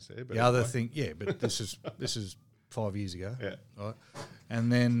requirements there. But the other thing, but this is 5 years ago. Yeah. Right.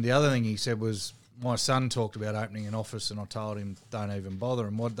 And then the other thing he said was, my son talked about opening an office, and I told him, don't even bother.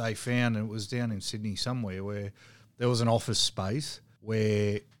 And what they found, and it was down in Sydney somewhere, where there was an office space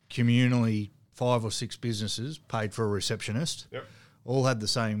where communally 5 or 6 businesses paid for a receptionist. Yep. All had the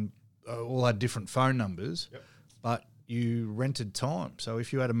same, all had different phone numbers, but you rented time. So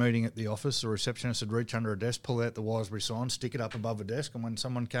if you had a meeting at the office, the receptionist would reach under a desk, pull out the Wisebury sign, stick it up above a desk, and when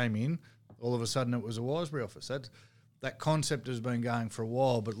someone came in, all of a sudden it was a Wisebury office. That concept has been going for a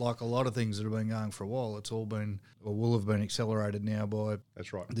while, but like a lot of things that have been going for a while, it's all been, or will have been, accelerated now by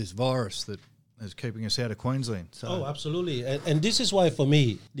this virus that is keeping us out of Queensland. So. Oh, absolutely. And this is why, for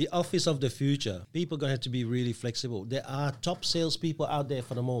me, the office of the future, people are going to have to be really flexible. There are top salespeople out there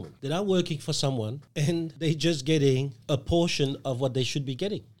for the moment. They're not working for someone, and they're just getting a portion of what they should be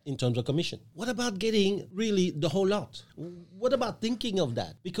getting in terms of commission. What about getting really the whole lot? What about thinking of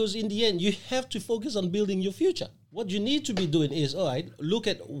that? Because in the end, you have to focus on building your future. What you need to be doing is, all right, look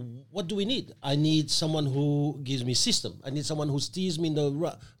at what do we need? I need someone who gives me system. I need someone who steers me in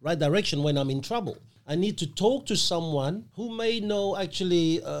the right direction when I'm in trouble. I need to talk to someone who may know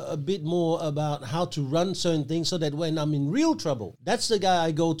actually a bit more about how to run certain things, so that when I'm in real trouble, that's the guy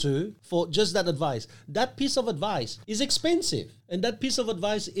I go to for just that advice. That piece of advice is expensive. And that piece of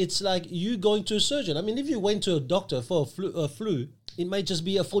advice, it's like you going to a surgeon. I mean, if you went to a doctor for a flu, it might just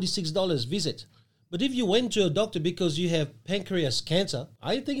be a $46 visit. But if you went to a doctor because you have pancreas cancer,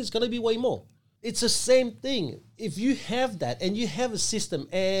 I think it's going to be way more. It's the same thing. If you have that and you have a system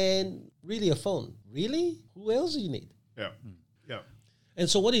and really a phone, really? Who else do you need? Yeah. Yeah. And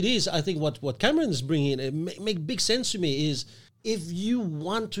so what it is, I think what Cameron is bringing in, it make big sense to me, is if you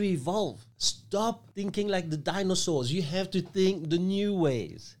want to evolve, stop thinking like the dinosaurs. You have to think the new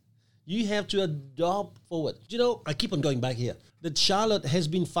ways. You have to adopt forward. You know, I keep on going back here. That Charlotte has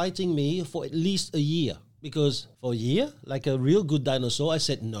been fighting me for at least a year. Because for a year, like a real good dinosaur, I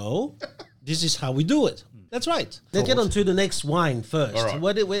said, no, this is how we do it. That's right. Let's get on to the next wine first. All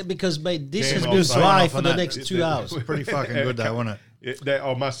right. Because, mate, this has been dry for the next 2 hours. Pretty fucking good, though, wasn't it?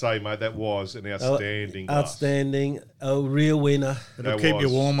 I must say, mate, that was an outstanding glass. Outstanding. A real winner. It'll keep you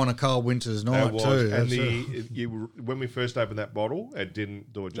warm on a cold winter's night, too. And when we first opened that bottle, it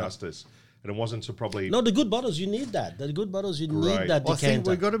didn't do it justice. And it wasn't to probably... No, the good bottles, you need that. The good bottles, you need that decanter. I think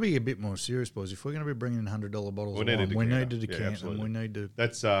we've got to be a bit more serious, boys. If we're going to be bringing in $100 bottles of wine, we need to decant, and we need to...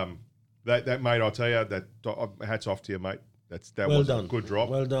 That's... That mate, I'll tell you, that hats off to you, mate. That well was done. a good drop.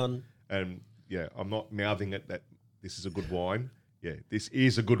 Well done. And yeah, I'm not mouthing it that this is a good wine. Yeah, this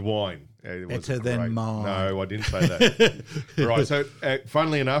is a good wine. It was Better than great. mine. No, I didn't say that. Right, so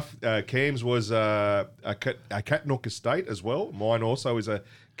funnily enough, Cam's was a Katnook estate as well. Mine also is a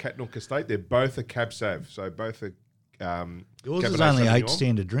Katnook estate. They're both a Cab Sav, so both are Yours is Cabernet only 8 Sauvignon.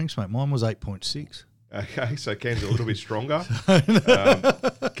 standard drinks, mate. Mine was 8.6. Okay, so Cam's a little bit stronger.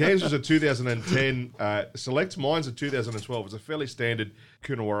 Cam's was a 2010 select. Mine's a 2012. It's a fairly standard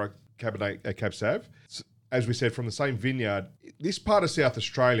Coonawarra Cabernet Cab Sav. As we said, from the same vineyard. This part of South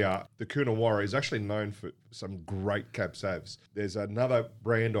Australia, the Coonawarra, is actually known for some great Cab Savs. There's another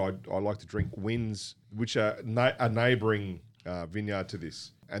brand I like to drink, Wynns, which are a neighbouring vineyard to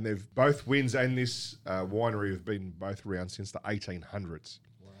this. And they've both Wynns and this winery have been both around since the 1800s.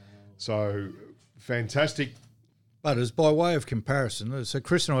 Wow. So fantastic. But as by way of comparison, so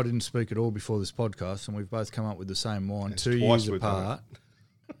Chris and I didn't speak at all before this podcast, and we've both come up with the same wine 2 years apart.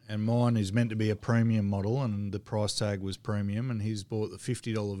 And mine is meant to be a premium model, and the price tag was premium, and he's bought the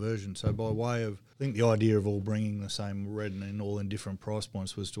 $50 version. So by way of, I think the idea of all bringing the same red and all in different price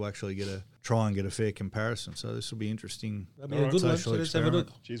points was to actually try and get a fair comparison. So this will be interesting. That'll be a good one. So let's have a look.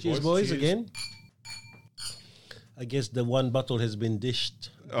 Cheers, boys. Cheers. Again. I guess the one bottle has been ditched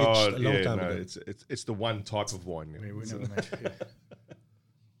a long time ago. It's the one type of wine. Yeah, we never know. Yeah.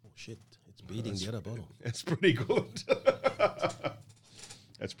 Oh shit! It's beating the other bottle. It's pretty good.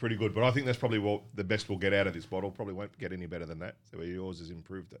 That's pretty good, but I think that's probably the best we'll get out of this bottle. Probably won't get any better than that. So yours has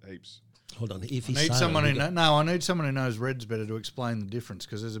improved heaps. Hold on, if I need someone who knows reds better to explain the difference,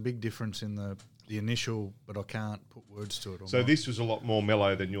 because there's a big difference in the initial, but I can't put words to it. So this was a lot more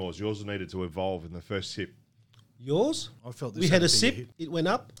mellow than yours. Yours needed to evolve in the first sip. Yours? I felt this we had a big sip, hit. it went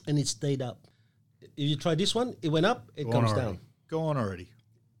up, and it stayed up. If you try this one, it went up, it comes down. Go on already.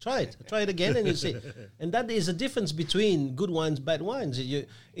 Try it again, and you see. And that is a difference between good wines, bad wines.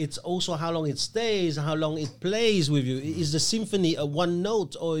 It's also how long it stays, how long it plays with you. Is the symphony a one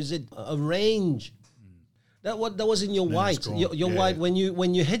note, or is it a range? That was in your white. Your white, when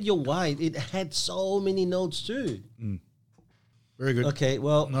you had your white, it had so many notes too. Very good. Okay,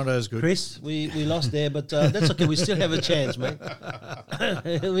 well, not as good. Chris, we lost there, but that's okay. We still have a chance, mate.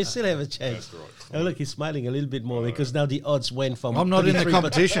 We still have a chance. That's right. Oh, look, he's smiling a little bit more because now the odds went from I'm not in the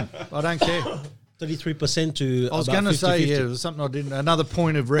competition. I don't care. 33% to I was going to say, there's something I didn't. Another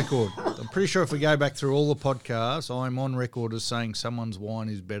point of record. I'm pretty sure if we go back through all the podcasts, I'm on record as saying someone's wine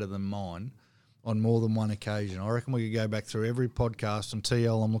is better than mine on more than one occasion. I reckon we could go back through every podcast, and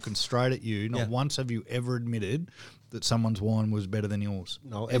TL, I'm looking straight at you. Not once have you ever admitted that someone's wine was better than yours.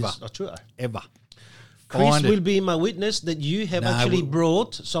 No, ever. it's not true. Ever. Chris will be my witness that you have actually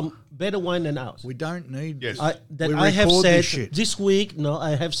brought some better wine than ours. We don't need... Yes. I have said this week,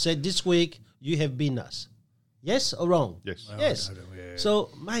 I have said this week, you have been us. Yes or wrong? Yes. Yes. So,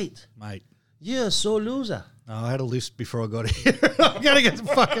 mate, you're so loser. No, I had a list before I got here. I'm going to get the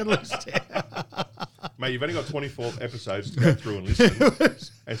fucking list here. Mate, you've only got 24 episodes to go through and listen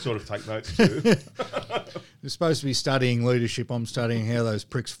and sort of take notes too. You're supposed to be studying leadership. I'm studying how those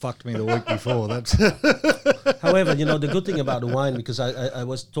pricks fucked me the week before. That's However, the good thing about the wine, because I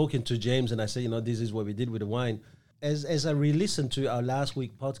was talking to James and I said, this is what we did with the wine. As I re-listened to our last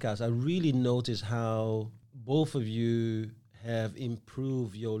week podcast, I really noticed how both of you have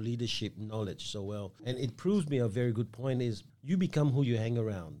improved your leadership knowledge so well. And it proves me a very good point is you become who you hang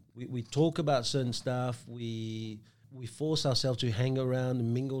around. We talk about certain stuff. We force ourselves to hang around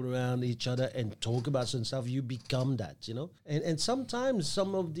and mingle around each other and talk about certain stuff. You become that, And sometimes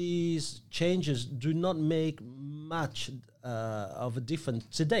some of these changes do not make much of a difference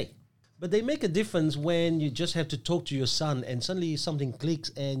today. But they make a difference when you just have to talk to your son and suddenly something clicks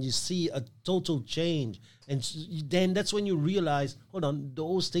and you see a total change. And then that's when you realize, hold on,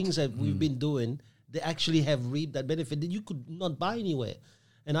 those things that we've been doing, they actually have reaped that benefit that you could not buy anywhere.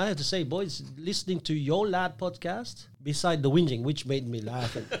 And I have to say, boys, listening to your lad podcast, beside the whinging, which made me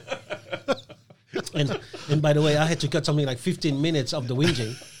laugh. And by the way, I had to cut something like 15 minutes of the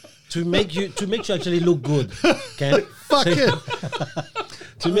whinging to make you actually look good. Okay? fuck it.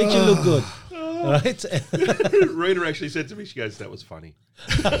 To make you look good. Right? Rita actually said to me, she goes, that was funny.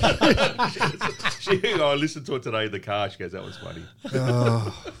 I listened to it today in the car. She goes, that was funny.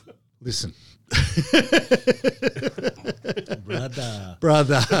 Listen.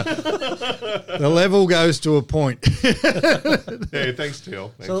 Brother. The level goes to a point. Yeah, thanks,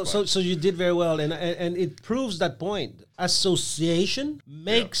 Till. So you did very well, and it proves that point. Association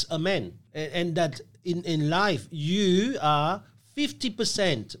makes a man, and that in life you are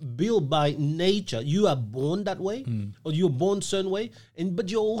 50% built by nature. You are born that way, or you're born a certain way, but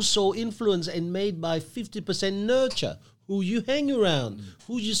you're also influenced and made by 50% nurture. Who you hang around,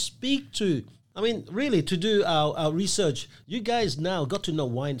 who you speak to, I mean, really, to do our research, you guys now got to know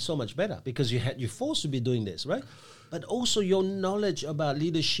wine so much better because you're forced to be doing this, right? But also your knowledge about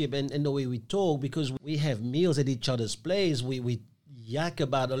leadership and the way we talk, because we have meals at each other's place, we yak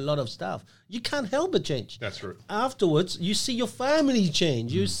about a lot of stuff. You can't help but change. That's right. Afterwards, you see your family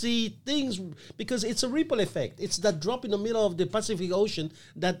change. You see things, because it's a ripple effect. It's that drop in the middle of the Pacific Ocean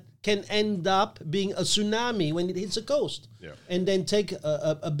that can end up being a tsunami when it hits the coast, and then take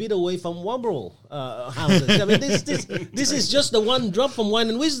a bit away from Womble houses. I mean, this is just the one drop from Wine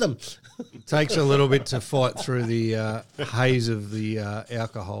and Wisdom. It takes a little bit to fight through the haze of the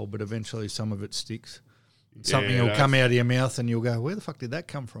alcohol, but eventually some of it sticks. Something will come out of your mouth and you'll go, where the fuck did that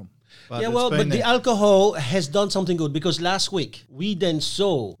come from? But the alcohol has done something good, because last week we then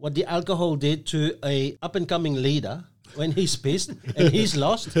saw what the alcohol did to a up-and-coming leader when he's pissed and he's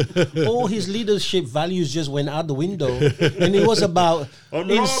lost. All his leadership values just went out the window, and it was about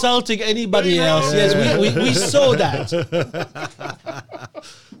insulting anybody else. Yes, we saw that.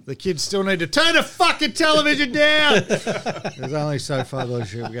 The kids still need to turn the fucking television down. There's only so far those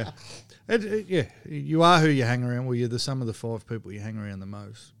should go. You are who you hang around. Well, you're the sum of the 5 people you hang around the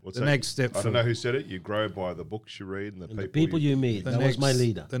most. Next step. I don't know who said it. You grow by the books you read and the people you meet. That was my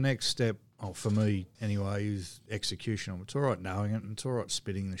leader. The next step, for me anyway, is execution. It's all right knowing it, and it's all right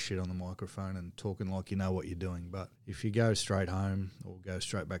spitting the shit on the microphone and talking like you know what you're doing. But if you go straight home or go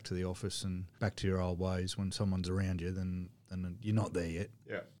straight back to the office and back to your old ways when someone's around you, then you're not there yet.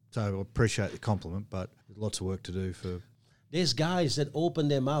 Yeah. So I appreciate the compliment, but there's lots of work to do for. There's guys that open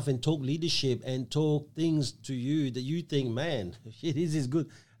their mouth and talk leadership and talk things to you that you think, man, shit, this is good.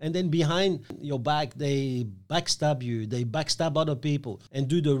 And then behind your back, they backstab you. They backstab other people and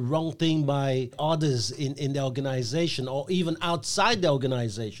do the wrong thing by others in the organization or even outside the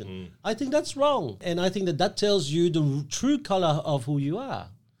organization. I think that's wrong. And I think that tells you the true color of who you are.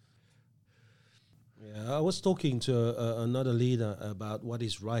 Yeah, I was talking to another leader about what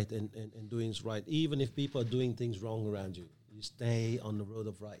is right and doing is right. Even if people are doing things wrong around you, you stay on the road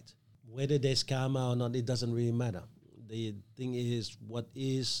of right. Whether there's karma or not, it doesn't really matter. The thing is, what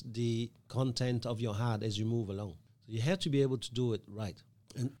is the content of your heart as you move along? So you have to be able to do it right.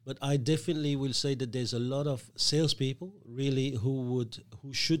 But I definitely will say that there's a lot of salespeople really who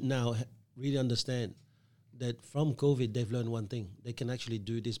should now really understand that from COVID they've learned one thing: they can actually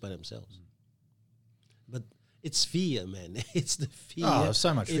do this by themselves. But it's fear, man. It's the fear. Oh,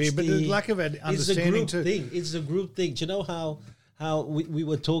 so much fear, but the lack of understanding too. It's the group thing. Do you know how we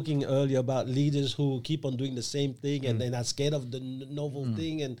were talking earlier about leaders who keep on doing the same thing and they're not scared of the novel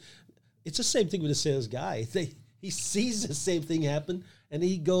thing? And it's the same thing with the sales guy. He sees the same thing happen and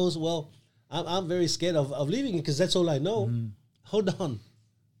he goes, well, I'm very scared of leaving it because that's all I know. Hold on.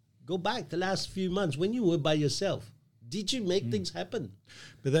 Go back the last few months when you were by yourself. Did you make things happen?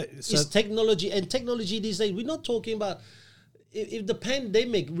 But it's technology, and technology these days, we're not talking about, if the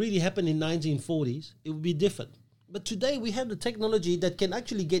pandemic really happened in 1940s, it would be different. But today we have the technology that can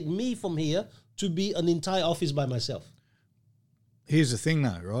actually get me from here to be an entire office by myself. Here's the thing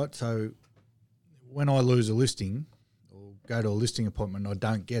though, right? So when I lose a listing or go to a listing appointment and I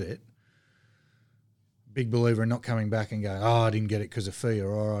don't get it, big believer in not coming back and going, I didn't get it because of fee,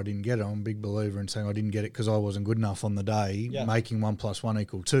 or I didn't get it. I'm a big believer in saying I didn't get it because I wasn't good enough on the day, making 1 + 1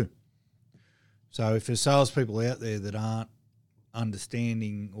 = 2. So if there's salespeople out there that aren't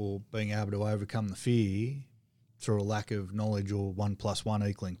understanding or being able to overcome the fear through a lack of knowledge or 1 +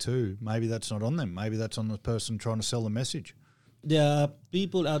 1 = 2, maybe that's not on them. Maybe that's on the person trying to sell the message. There are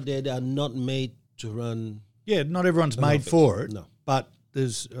people out there that are not made to run. Yeah, not everyone's made for it. No. But I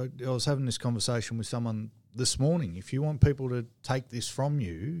was having this conversation with someone this morning. If you want people to take this from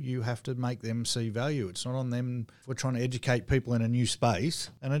you, you have to make them see value. It's not on them. If we're trying to educate people in a new space,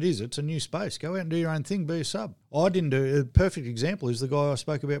 and it's a new space. Go out and do your own thing, be a sub. I didn't do it. A perfect example is the guy I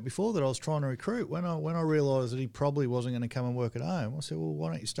spoke about before that I was trying to recruit. When I realised that he probably wasn't going to come and work at home, I said, well,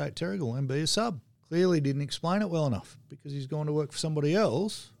 why don't you stay at Terrigal and be a sub? Clearly didn't explain it well enough because he's gone to work for somebody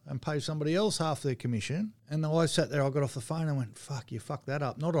else and pay somebody else half their commission. And I sat there, I got off the phone and went, fuck, you fucked that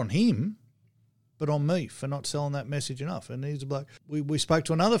up. Not on him, but on me for not selling that message enough. And he's a bloke. We spoke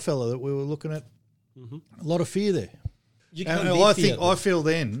to another fella that we were looking at a lot of fear there. I feel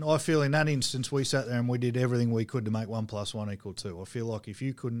in that instance, we sat there and we did everything we could to make 1 + 1 = 2. I feel like if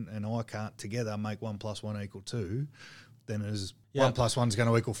you couldn't and I can't together make 1 + 1 = 2, then there's 1 + 1 is going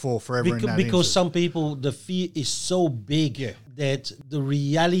to equal 4 forever. Because some people, the fear is so big that the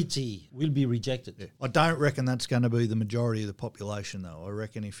reality will be rejected. Yeah. I don't reckon that's going to be the majority of the population, though. I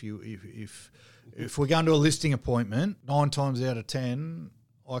reckon if we're going to a listing appointment, 9 times out of 10,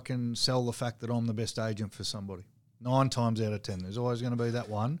 I can sell the fact that I'm the best agent for somebody. 9 times out of 10. There's always going to be that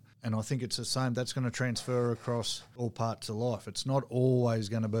one. And I think it's the same. That's going to transfer across all parts of life. It's not always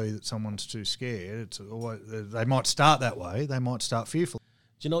going to be that someone's too scared. It's always, they might start that way. They might start fearful.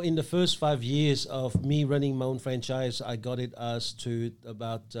 You know, in the first 5 years of me running my own franchise, I got it us to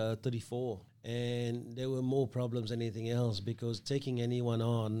about 34. And there were more problems than anything else because taking anyone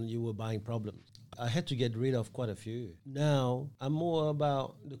on, you were buying problems. I had to get rid of quite a few. Now, I'm more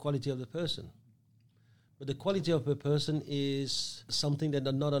about the quality of the person. But the quality of a person is something that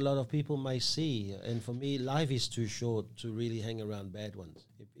not a lot of people might see. And for me, life is too short to really hang around bad ones.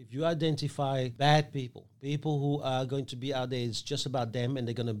 If you identify bad people, people who are going to be out there, it's just about them and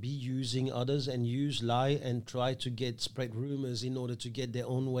they're going to be using others and lie and try to spread rumors in order to get their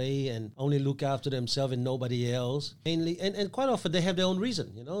own way and only look after themselves and nobody else. Mainly, and quite often they have their own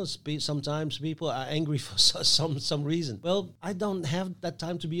reason. You know, sometimes people are angry for some reason. Well, I don't have that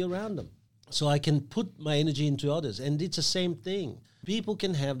time to be around them. So I can put my energy into others. And it's the same thing. People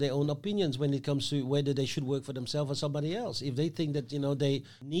can have their own opinions when it comes to whether they should work for themselves or somebody else. If they think that, you know, they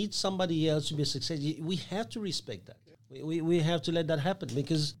need somebody else to be a success, we have to respect that. We have to let that happen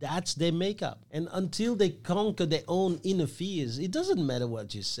because that's their makeup. And until they conquer their own inner fears, it doesn't matter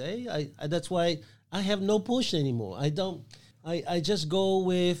what you say. That's why I have no push anymore. I just go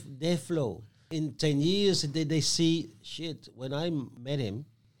with their flow. In 10 years, they see, shit, when I met him,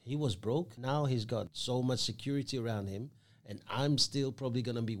 he was broke. Now he's got so much security around him. And I'm still probably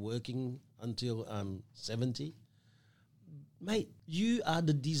going to be working until I'm 70. Mate, you are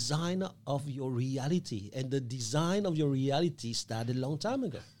the designer of your reality. And the design of your reality started a long time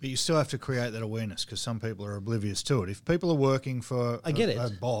ago. But you still have to create that awareness because some people are oblivious to it. If people are working for a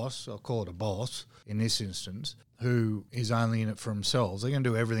boss, I'll call it a boss in this instance, who is only in it for themselves, they're going to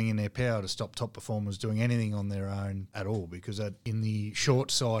do everything in their power to stop top performers doing anything on their own at all because in the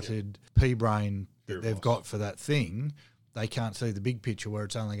short-sighted P-brain that they've got for that thing, they can't see the big picture where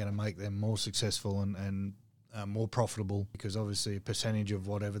it's only going to make them more successful and more profitable because obviously a percentage of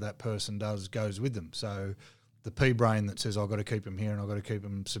whatever that person does goes with them. So the P-brain that says, I've got to keep them here and I've got to keep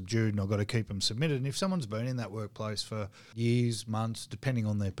them subdued and I've got to keep them submitted. And if someone's been in that workplace for years, months, depending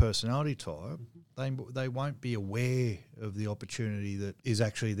on their personality type, they won't be aware of the opportunity that is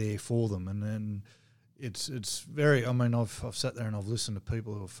actually there for them. And then it's very, I mean, I've sat there and I've listened to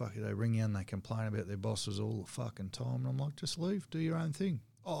people who they ring you and they complain about their bosses all the fucking time. And I'm like, just leave, do your own thing.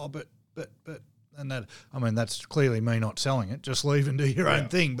 Oh, but. And that, I mean, that's clearly me not selling it. Just leave and do your own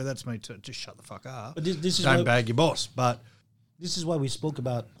thing. But that's me to just shut the fuck up. But this is don't bag your boss. But this is why we spoke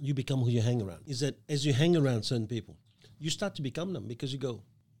about you become who you hang around. Is that as you hang around certain people, you start to become them because you go,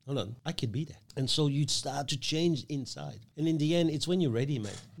 hold on, I could be that. And so you start to change inside. And in the end, it's when you're ready,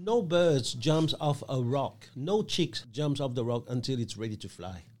 mate. No birds jumps off a rock. No chick jumps off the rock until it's ready to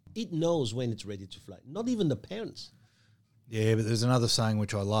fly. It knows when it's ready to fly. Not even the parents. Yeah, but there's another saying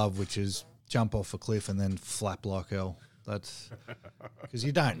which I love, which is jump off a cliff and then flap like hell. That's because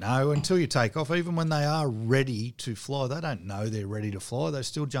you don't know until you take off. Even when they are ready to fly, they don't know they're ready to fly. They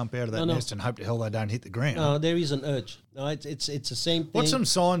still jump out of that nest and hope to hell they don't hit the ground. No, there is an urge. No, it's the same thing. What's some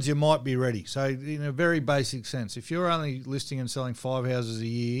signs you might be ready? So in a very basic sense, if you're only listing and selling 5 houses a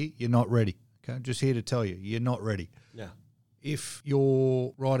year, you're not ready. Okay, just here to tell you, you're not ready. Yeah. If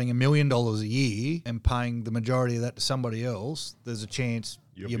you're writing $1 million a year and paying the majority of that to somebody else, there's a chance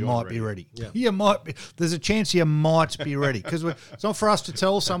you might be ready. Yeah. You might be. There's a chance you might be ready because it's not for us to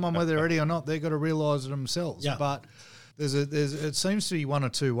tell someone whether they're ready or not. They've got to realise it themselves. Yeah. But it seems to be one or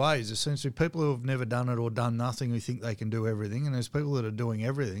two ways. There seems to be people who have never done it or done nothing who think they can do everything, and there's people that are doing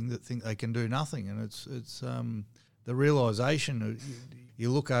everything that think they can do nothing. And it's the realisation. You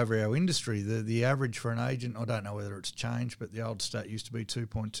look over our industry, the average for an agent, I don't know whether it's changed, but the old stat used to be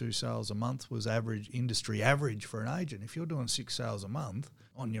 2.2 sales a month was industry average for an agent. If you're doing 6 sales a month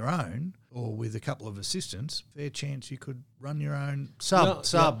on your own or with a couple of assistants, fair chance you could run your own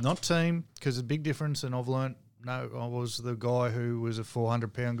not team, because a big difference. And I've learnt, I was the guy who was a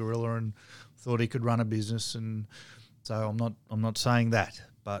 400-pound gorilla and thought he could run a business, and so I'm not saying that.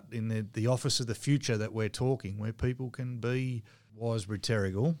 But in the office of the future that we're talking, where people can be Wisebury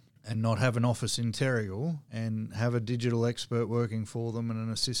Terrigal and not have an office in Terrigal and have a digital expert working for them and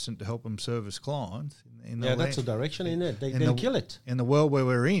an assistant to help them service clients. That's the direction, isn't it? They kill it. In the world where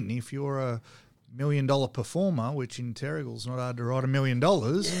we're in, if you're a $1 million performer, which in Terrigal's not hard to write $1 million.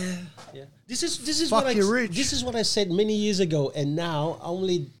 Yeah. This is what I said many years ago, and now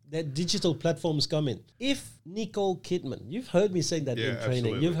only that digital platforms come in. If Nicole Kidman, you've heard me say that in training.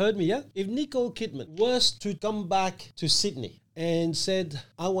 Absolutely. You've heard me, yeah? If Nicole Kidman was to come back to Sydney and said,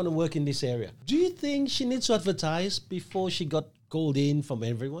 I want to work in this area, do you think she needs to advertise before she got called in from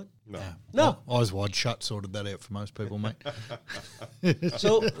everyone? No. Eyes wide shut sorted that out for most people, mate.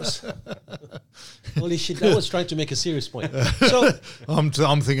 So, holy shit, that was trying to make a serious point. So, I'm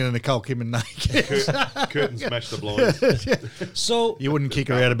thinking of Nicole Kidman naked. Curtain smash the blinds. so You wouldn't kick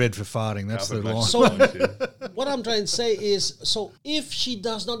her out of bed for farting. That's the line. So- Blinds, yeah. what I'm trying to say is, so if she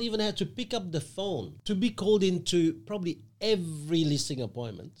does not even have to pick up the phone to be called into probably every listing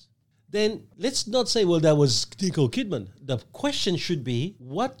appointment, then let's not say, well, that was Nicole Kidman. The question should be,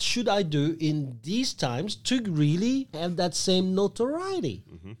 what should I do in these times to really have that same notoriety?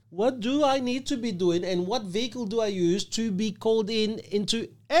 What do I need to be doing, and what vehicle do I use to be called into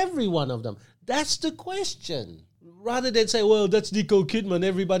every one of them? That's the question. Rather than say, well, that's Nicole Kidman,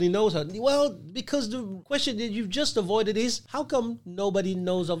 everybody knows her. Well, because the question that you've just avoided is, how come nobody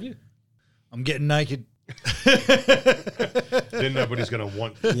knows of you? I'm getting naked. Then nobody's going to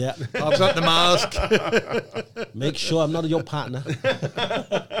want. Yeah. I've got the mask. Make sure I'm not your partner.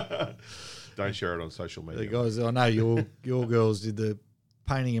 Don't share it on social The media. guys, I know your girls did the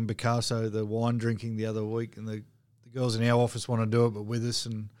painting in Picasso, the wine drinking the other week, and the girls in our office want to do it, but with us.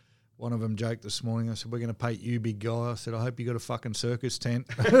 And one of them joked this morning. I said, "We're going to paint you, big guy." I said, "I hope you got a fucking circus tent."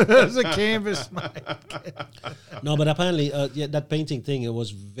 It's a canvas, mate. No, but apparently, that painting thing, it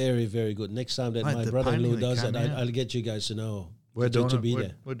was very, very good. Next time that Mate, my the brother-in-law painting that does it, came out. I'll get you guys to know. We're doing to it. be We're,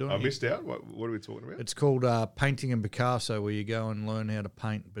 there. we're doing I it. missed out. What are we talking about? It's called painting in Picasso, where you go and learn how to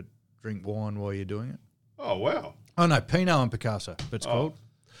paint, but drink wine while you're doing it. Oh, wow. Oh no, Pinot and Picasso. It's called.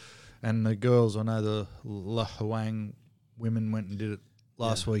 And the girls, I know the La Huang women went and did it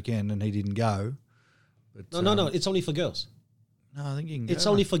last weekend, and he didn't go. But, No. It's only for girls. No, I think you can go. It's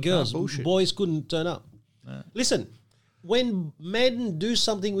only mate. for girls. No, bullshit. Boys couldn't turn up. Listen, when men do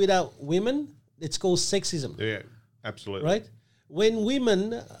something without women, it's called sexism, Yeah, absolutely. right? When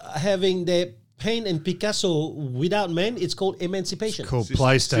women are having their paint and Picasso without men, it's called emancipation. It's called Sis-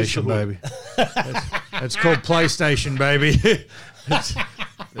 PlayStation, sisterhood. baby. It's called PlayStation, baby.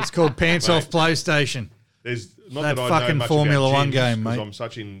 It's called pants off PlayStation. There's not That that, I fucking know much Formula about One gyms, game, 'cause mate. I'm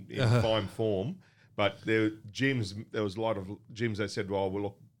such in fine form. But there was a lot of gyms that said, well,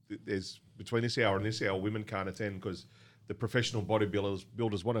 look, there's between this hour and this hour, women can't attend because the professional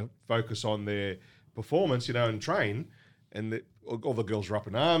bodybuilders want to focus on their performance, and train. And all the girls are up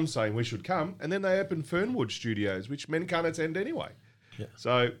in arms saying we should come. And then they open Fernwood Studios, which men can't attend anyway. Yeah.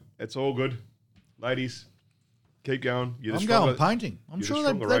 So it's all good. Ladies, keep going. You're the I'm stronger- going painting. I'm you're the sure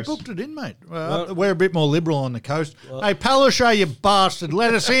stronger they race. booked it in, mate. We're a bit more liberal on the coast. Hey, Palaszczuk, you bastard,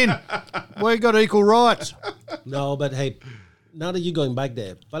 let us in. We got equal rights. No, but hey, now that you're going back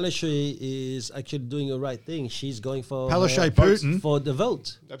there, Palaszczuk is actually doing the right thing. She's going for Palaszczuk votes Putin. for the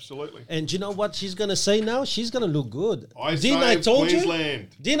vote. Absolutely. And do you know what she's gonna say now? She's gonna look good. I Didn't I saved told Queensland.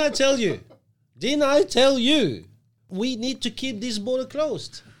 you? Didn't I tell you? Didn't I tell you? We need to keep this border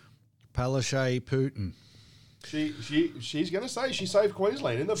closed. Palaszczuk Putin. She's going to say she saved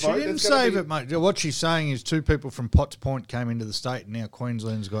Queensland in the She vote. didn't It's gonna save be- it, mate. What she's saying is 2 people from Potts Point came into the state, and now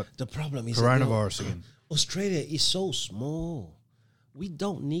Queensland's got The problem is that, coronavirus again. Australia is so small. We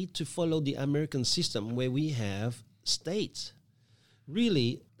don't need to follow the American system where we have states.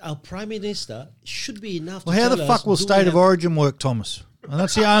 Really, our prime minister should be enough. Well, to how tell the us, fuck will do we state of have- origin work, Thomas? And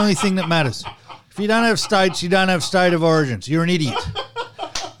that's the only thing that matters. If you don't have states, you don't have state of origins. You're an idiot.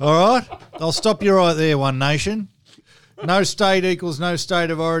 All right? I'll stop you right there, One Nation. No state equals no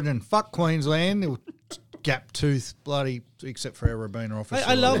state of origin. Fuck Queensland. Gap tooth, bloody, except for our Rabina officer.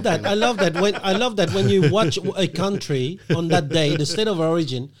 I love that. I love that when you watch a country on that day, the state of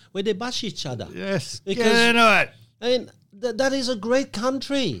origin, where they bash each other. Yes. Because- Get into it. I mean, that is a great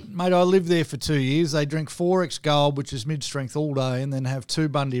country. Mate, I lived there for 2 years. They drink 4X Gold, which is mid-strength all day, and then have 2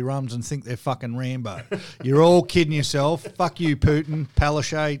 Bundy rums and think they're fucking Rambo. You're all kidding yourself. Fuck you, Putin,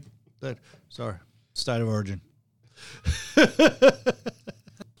 Palaszczuk. Sorry, state of origin.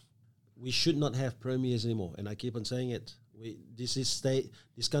 We should not have premiers anymore, and I keep on saying it.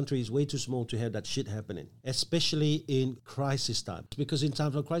 This country is way too small to have that shit happening, especially in crisis times. Because in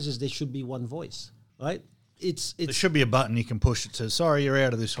times of crisis, there should be one voice, right? There should be a button you can push it to. Sorry, you're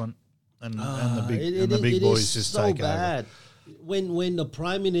out of this one, and the big it boys is just so take bad. When the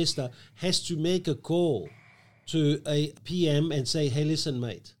prime minister has to make a call to a PM and say, "Hey, listen,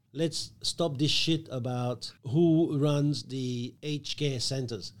 mate, let's stop this shit about who runs the aged care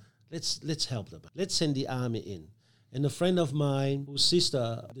centers. Let's help them. Let's send the army in. And a friend of mine, whose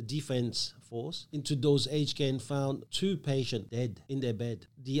sister, the defense force, into those aged care and found 2 patients dead in their bed.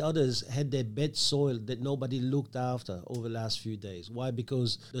 The others had their bed soiled that nobody looked after over the last few days. Why?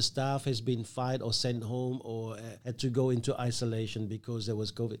 Because the staff has been fired or sent home or had to go into isolation because there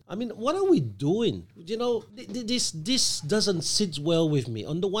was COVID. I mean, what are we doing? You know, this doesn't sit well with me.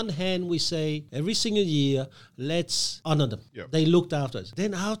 On the one hand, we say every single year, let's honor them. Yep. They looked after us.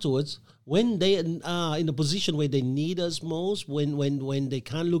 Then afterwards, when they are in a position where they need us most, when they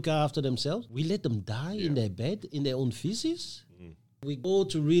can't look after themselves, we let them die in their bed, in their own feces. We go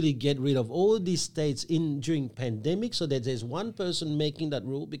to really get rid of all these states during pandemic so that there's one person making that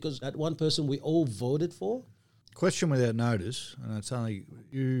rule because that one person we all voted for. Question without notice, and it's only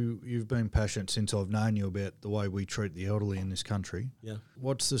you've been passionate since I've known you about the way we treat the elderly in this country. Yeah.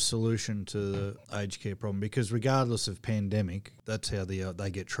 What's the solution to the aged care problem? Because regardless of pandemic, that's how they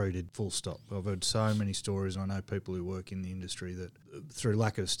get treated, full stop. I've heard so many stories. I know people who work in the industry that through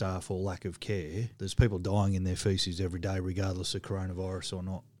lack of staff or lack of care, there's people dying in their feces every day regardless of coronavirus or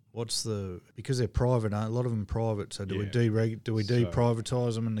not. Because they're private, a lot of them private, so do we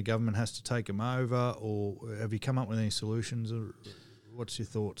deprivatise them and the government has to take them over, or have you come up with any solutions, or what's your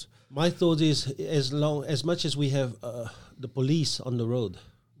thoughts? My thought is as much as we have the police on the road,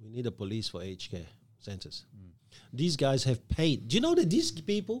 we need a police for aged care centres. These guys have paid. Do you know that these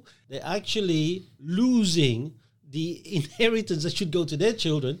people, they're actually losing the inheritance that should go to their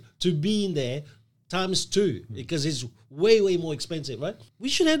children to be in there times 2 because it's way, way more expensive, right? We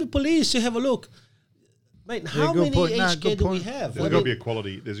should have the police to have a look. Mate, how many aged care do we have? There's got to be a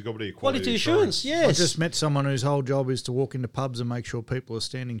quality. There's got to be a quality assurance. Yes. I just met someone whose whole job is to walk into pubs and make sure people are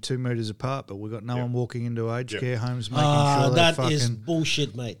standing 2 metres apart, but we've got no one walking into aged care homes making sure that is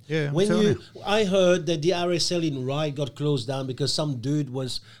bullshit, mate. Yeah, I heard that the RSL in Rye got closed down because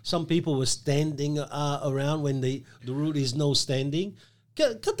some people were standing around when the rule is no standing.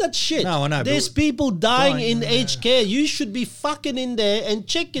 Cut that shit. No, I know. There's people dying in aged care. You should be fucking in there and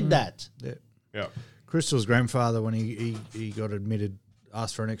checking that. Yeah. Crystal's grandfather, when he got admitted,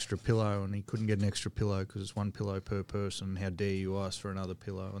 asked for an extra pillow and he couldn't get an extra pillow because it's 1 pillow per person. How dare you ask for another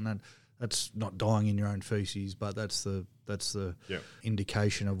pillow? And that's not dying in your own feces, but that's the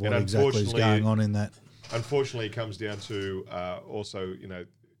indication of what exactly is going on in that. Unfortunately, it comes down to also,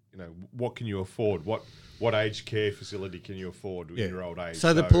 what can you afford? What aged care facility can you afford in your old age?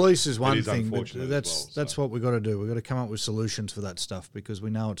 So the police is one thing, but that's what we've got to do. We've got to come up with solutions for that stuff because we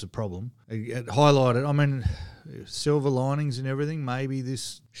know it's a problem. Highlight it. I mean, silver linings and everything. Maybe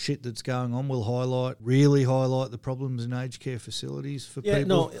this shit that's going on will really highlight the problems in aged care facilities for people.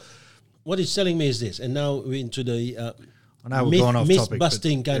 No, what it's telling me is this, and now we're into the I know we've gone off topic,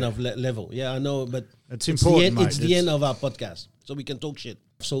 busting kind of level. Yeah, I know, but it's important, it's the end of our podcast, so we can talk shit.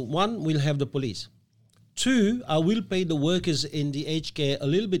 So 1, we'll have the police. 2, I will pay the workers in the aged care a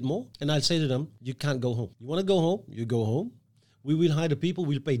little bit more, and I'll say to them, you can't go home. You want to go home? You go home. We will hire the people,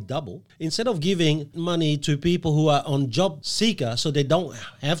 we'll pay double. Instead of giving money to people who are on job seeker so they don't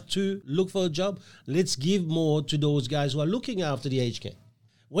have to look for a job, let's give more to those guys who are looking after the aged care.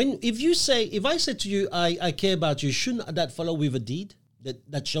 If I said to you, I care about you, shouldn't that follow with a deed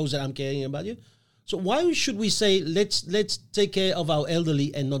that shows that I'm caring about you? So why should we say, let's take care of our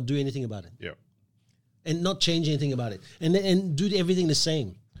elderly and not do anything about it? Yeah. And not change anything about it, and do everything the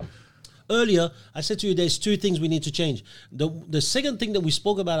same. Earlier, I said to you, there's 2 things we need to change. The second thing that we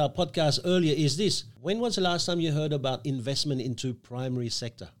spoke about our podcast earlier is this. When was the last time you heard about investment into primary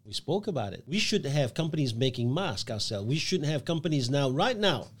sector? We spoke about it. We should have companies making masks ourselves. We shouldn't have companies right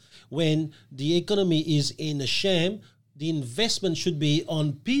now, when the economy is in a sham. The investment should be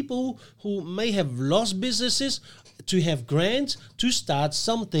on people who may have lost businesses to have grants to start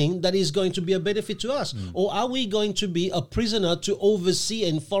something that is going to be a benefit to us. Or are we going to be a prisoner to oversee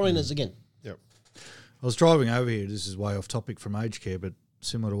and foreigners again? Yep. I was driving over here. This is way off topic from aged care, but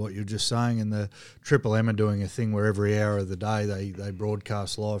similar to what you're just saying. And the Triple M are doing a thing where every hour of the day they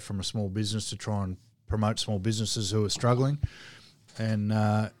broadcast live from a small business to try and promote small businesses who are struggling. And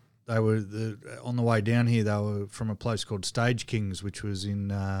they were on the way down here. They were from a place called Stage Kings, which was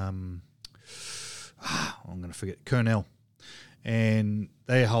in I'm going to forget, Kurnell. And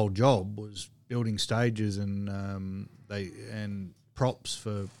their whole job was building stages and props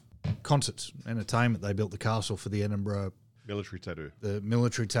for concerts, entertainment. They built the castle for the Edinburgh military tattoo,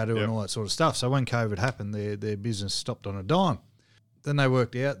 and all that sort of stuff. So when COVID happened, their business stopped on a dime. Then they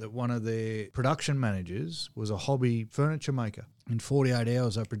worked out that one of their production managers was a hobby furniture maker. In 48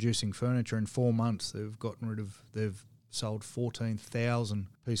 hours, they're producing furniture. In 4 months, they've sold 14,000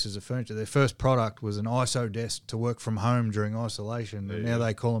 pieces of furniture. Their first product was an ISO desk to work from home during isolation, and now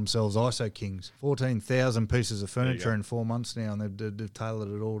they call themselves ISO Kings. 14,000 pieces of furniture in 4 months now, and they've tailored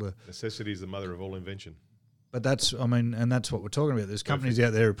it all to... Necessity is the mother of all invention. But that's what we're talking about. There's companies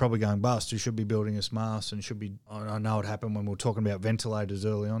out there who are probably going bust who should be building us masks and should be... I know it happened when we were talking about ventilators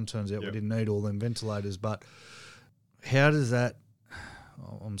early on. Turns out we didn't need all them ventilators, but how does that...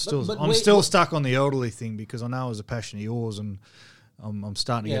 I'm still stuck on the elderly thing because I know it was a passion of yours, and I'm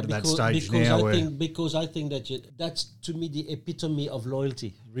starting to get to that stage now. Because I think that's to me the epitome of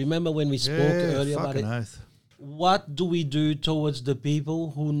loyalty. Remember when we spoke earlier about it? Oath. What do we do towards the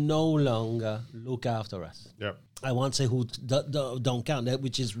people who no longer look after us? Yep. I won't say who don't count that,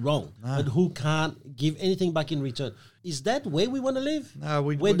 which is wrong, but who can't give anything back in return. Is that where we want to live? No,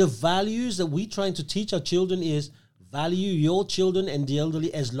 where the values that we're trying to teach our children is value your children and the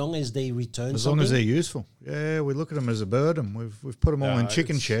elderly as long as they return as something. Long as they're useful. Yeah, we look at them as a burden. We've put them all in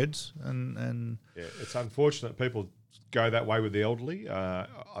chicken sheds. and it's unfortunate people go that way with the elderly. I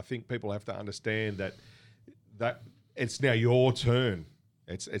think people have to understand that it's now your turn.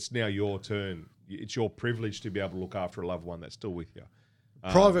 It's now your turn. It's your privilege to be able to look after a loved one that's still with you.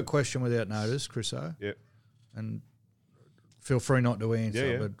 Private question without notice, Chris O. Yep. And feel free not to answer,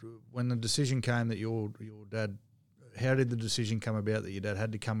 Yeah. but when the decision came that your dad... How did the decision come about that your dad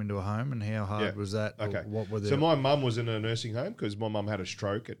had to come into a home, and how hard was that? Okay. What were So my mum was in a nursing home because my mum had a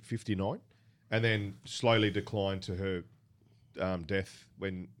stroke at 59 and then slowly declined to her death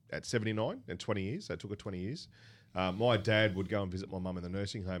at 79 and 20 years. So it took her 20 years. My dad would go and visit my mum in the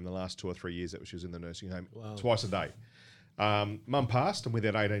nursing home the last 2 or 3 years that she was in the nursing home twice a day. Mum passed, and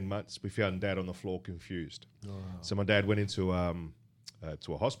within 18 months, we found Dad on the floor confused. Oh. So my dad went into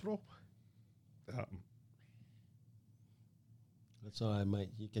to a hospital. That's all right, mate.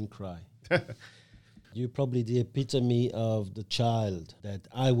 You can cry. You're probably the epitome of the child that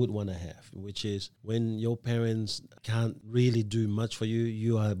I would want to have, which is when your parents can't really do much for you,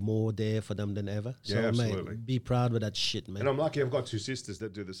 you are more there for them than ever. So, absolutely. Mate, be proud of that shit, man. And I'm lucky I've got 2 sisters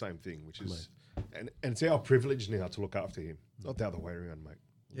that do the same thing, which is... And it's our privilege now to look after him, not the other way around, mate.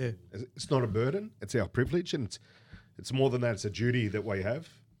 Yeah. It's not a burden. It's our privilege, and it's more than that. It's a duty that we have.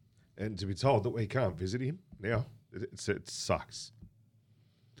 And to be told that we can't visit him now, it sucks.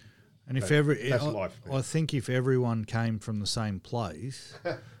 And if that's life, I think if everyone came from the same place,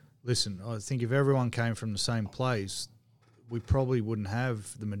 I think if everyone came from the same place, we probably wouldn't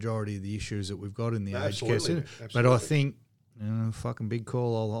have the majority of the issues that we've got in the aged care centre. But I think, fucking big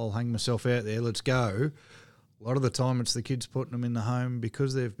call, I'll hang myself out there, let's go. A lot of the time it's the kids putting them in the home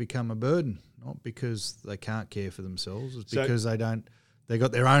because they've become a burden, not because they can't care for themselves. It's because they don't... They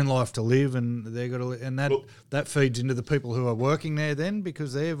got their own life to live, and they got to, and that feeds into the people who are working there then,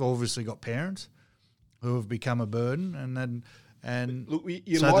 because they've obviously got parents who have become a burden,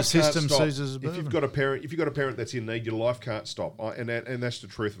 the system sees as a burden. If you've got a parent that's in need, your life can't stop, and that's the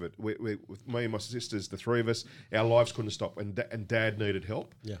truth of it. With me and my sisters, the 3 of us, our lives couldn't stop, and Dad needed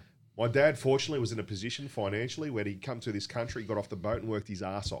help. Yeah. My dad, fortunately, was in a position financially where he'd come to this country, got off the boat, and worked his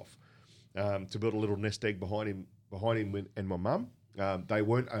ass off to build a little nest egg behind him and my mum. They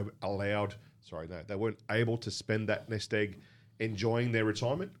weren't they weren't able to spend that nest egg enjoying their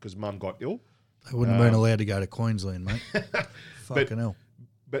retirement because Mum got ill. They wouldn't have been allowed to go to Queensland, mate. Fucking hell.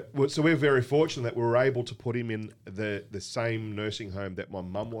 But so we're very fortunate that we were able to put him in the same nursing home that my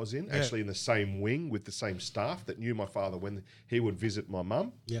mum was in, actually in the same wing with the same staff that knew my father when he would visit my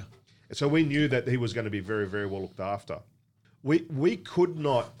mum. Yeah. So we knew that he was going to be very, very well looked after. We could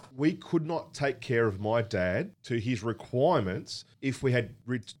not take care of my dad to his requirements if we had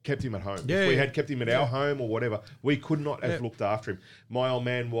kept him at home. If we had kept him at our home or whatever, we could not have looked after him. My old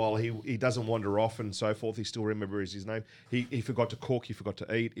man, while he doesn't wander off and so forth, he still remembers his name. He forgot to cook, he forgot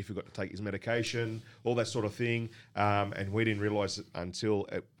to eat, he forgot to take his medication, all that sort of thing. And we didn't realise it until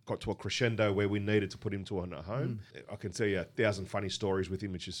it got to a crescendo where we needed to put him to a home. I can tell you 1,000 funny stories with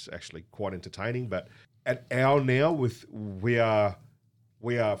him, which is actually quite entertaining. But at our now, we are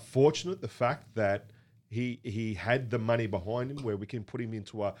fortunate the fact that he had the money behind him where we can put him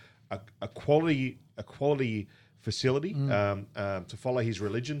into a quality facility to follow his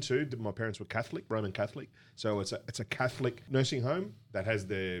religion too. My parents were Catholic, Roman Catholic, so it's a Catholic nursing home that has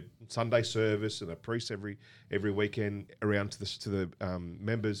their Sunday service and a priest every weekend around to the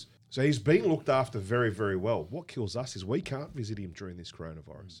members. So he's being looked after very, very well. What kills us is we can't visit him during this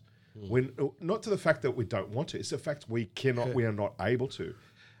coronavirus. Not to the fact that we don't want to, it's the fact we are not able to.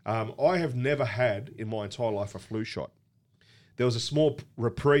 I have never had in my entire life a flu shot. There was a small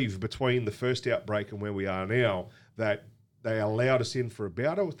reprieve between the first outbreak and where we are now that they allowed us in for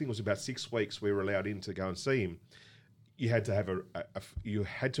I think it was about 6 weeks we were allowed in to go and see him. you had to have you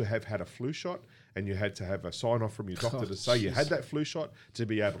had to have had a flu shot, and you had to have a sign off from your doctor to say you had that flu shot to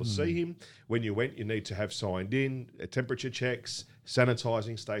be able to see him. When you went, you need to have signed in, temperature checks,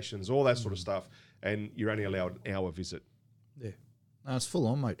 sanitising stations, all that sort of stuff, and you're only allowed an hour visit. Yeah, no, it's full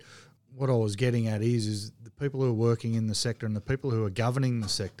on, mate. What I was getting at is the people who are working in the sector and the people who are governing the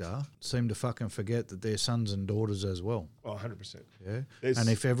sector seem to fucking forget that they're sons and daughters as well. Oh, 100%. Yeah. And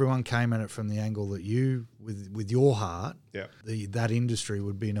if everyone came at it from the angle that you, with your heart, that industry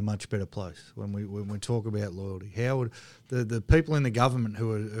would be in a much better place when we talk about loyalty. How would the people in the government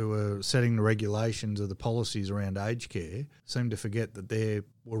who are setting the regulations or the policies around aged care seem to forget that they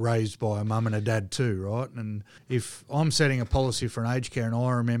were raised by a mum and a dad too, right? And if I'm setting a policy for an aged care and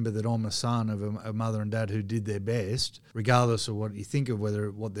I remember that I'm a son of a mother and dad who did their best, regardless of what you think of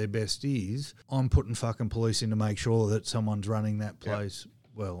what their best is, I'm putting fucking police in to make sure that someone's running that place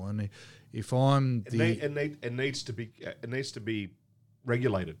well. And if I'm it needs to be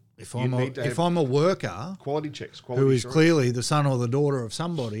regulated. If I'm a worker, quality checks, who is clearly the son or the daughter of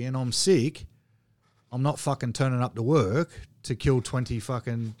somebody, and I'm sick, I'm not fucking turning up to work to kill 20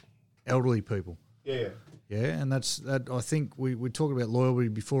 fucking elderly people. Yeah. Yeah, and that. I think we talked about loyalty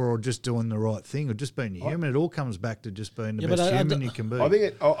before, or just doing the right thing, or just being human. It all comes back to just being the best human you can be. I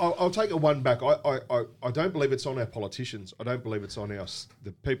think I'll take it one back. I don't believe it's on our politicians. I don't believe it's on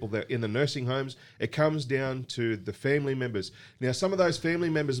the people that in the nursing homes. It comes down to the family members. Now, some of those family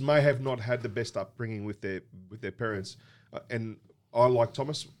members may have not had the best upbringing with their parents, and I, like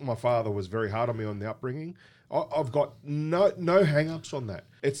Thomas, my father was very hard on me on the upbringing. I've got no hang-ups on that.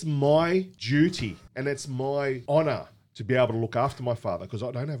 It's my duty and it's my honour to be able to look after my father because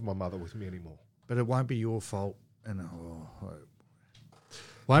I don't have my mother with me anymore. But it won't be your fault. It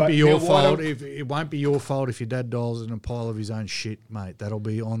won't be your fault if your dad dies in a pile of his own shit, mate. That'll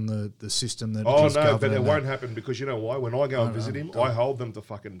be on the system that. Oh no, but it won't happen because you know why? When I go and visit him, I hold them to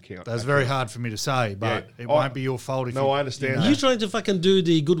fucking count. That's very hard for me to say, but it won't be your fault if. I understand. Are you trying to fucking do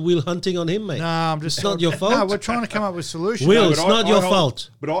the goodwill hunting on him, mate? No, I'm just. It's not your fault. No, we're trying to come up with solutions. Will, it's not your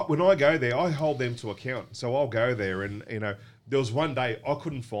fault. But when I go there, I hold them to account. So I'll go there, and there was one day I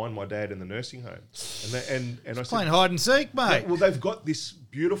couldn't find my dad in the nursing home, and I said, playing hide and seek, mate. Well, they've got this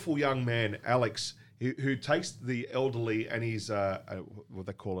beautiful young man, Alex, who takes the elderly, and he's what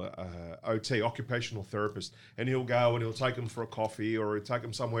they call a OT, occupational therapist, and he'll go and he'll take them for a coffee or he'll take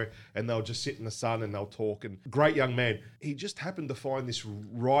them somewhere, and they'll just sit in the sun and they'll talk. And great young man. He just happened to find this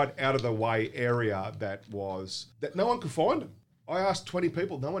right out of the way area that no one could find him. I asked 20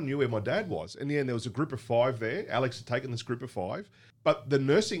 people. No one knew where my dad was. In the end, there was a group of 5 there. Alex had taken this group of 5. But the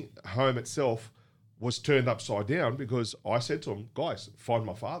nursing home itself was turned upside down because I said to them, guys, find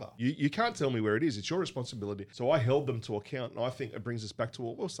my father. You can't tell me where it is. It's your responsibility. So I held them to account. And I think it brings us back to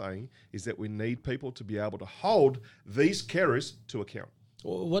what we're saying is that we need people to be able to hold these carers to account.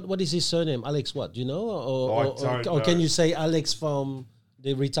 What is his surname? Alex what? Do you know? Or can you say Alex from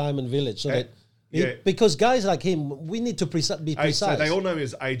the retirement village? Yeah. Because guys like him, we need to be precise. So they all know him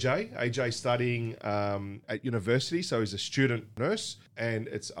as AJ. AJ studying at university, so he's a student nurse, and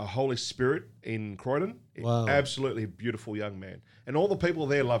it's a Holy Spirit in Croydon. Wow. Absolutely beautiful young man. And all the people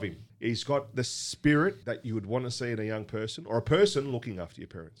there love him. He's got the spirit that you would want to see in a young person or a person looking after your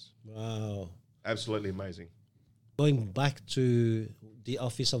parents. Wow. Absolutely amazing. Going back to the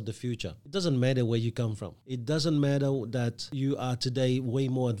office of the future, it doesn't matter where you come from. It doesn't matter that you are today way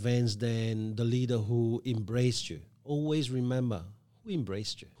more advanced than the leader who embraced you. Always remember who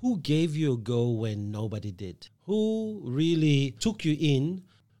embraced you, who gave you a go when nobody did, who really took you in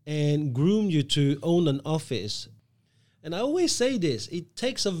and groomed you to own an office. And I always say this, it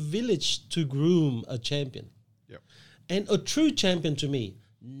takes a village to groom a champion. Yep. And a true champion to me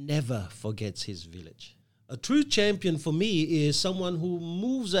never forgets his village. A true champion for me is someone who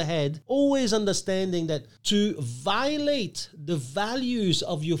moves ahead, always understanding that to violate the values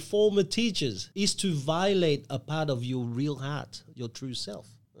of your former teachers is to violate a part of your real heart, your true self.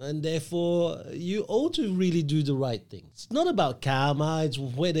 And therefore, you ought to really do the right thing. It's not about karma, it's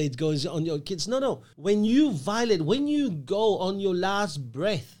whether it goes on your kids. No. When you violate, when you go on your last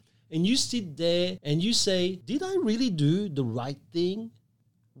breath and you sit there and you say, did I really do the right thing?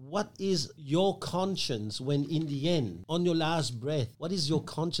 What is your conscience when in the end, on your last breath, what is your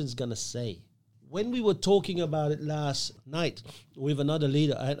conscience going to say? When we were talking about it last night with another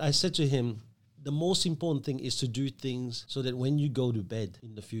leader, I said to him, the most important thing is to do things so that when you go to bed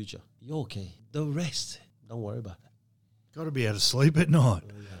in the future, you're okay. The rest, don't worry about it. Got to be able to sleep at night.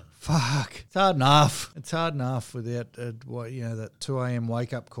 Oh, yeah. Fuck. It's hard enough. It's hard enough without, that 2 a.m.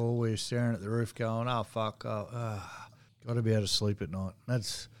 wake-up call where you're staring at the roof going, oh, fuck, got to be able to sleep at night.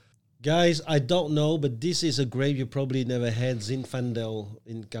 Guys, I don't know, but this is a grape you probably never had. Zinfandel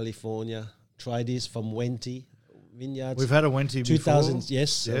in California. Try this from Wente Vineyards. We've had a Wente before. 2000,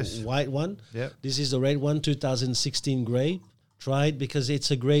 yes, a white one. Yep. This is the red one, 2016 grape. Try it because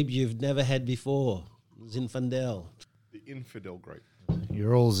it's a grape you've never had before. Zinfandel. The infidel grape.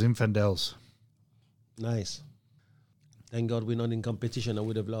 You're all Zinfandels. Nice. Thank God we're not in competition. I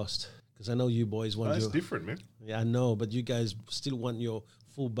would have lost because I know you boys want That's your. different, man. Yeah, I know, but you guys still want your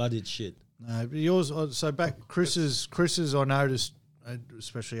full-bodied shit. No, but yours. So back, Chris's. I noticed,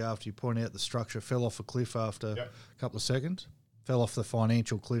 especially after you point out the structure, fell off a cliff after a couple of seconds. Fell off the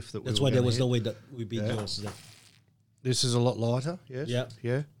financial cliff that. That's we why were there was hit. no way that we beat yours. Then. This is a lot lighter. Yes. Yeah.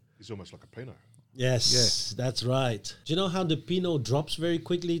 Yeah. It's almost like a Pinot. Yes, that's right. Do you know how the Pinot drops very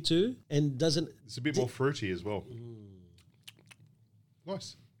quickly too, and doesn't? It's a bit more fruity as well.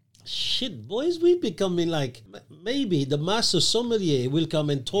 Nice. Shit, boys, we becoming like maybe the master sommelier will come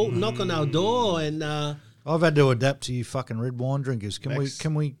and talk, knock on our door, and I've had to adapt to you fucking red wine drinkers. Can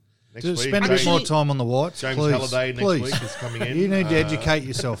we next just week, spend a bit more Actually- time on the whites, James please? Halliday next please. week is coming in. You need to educate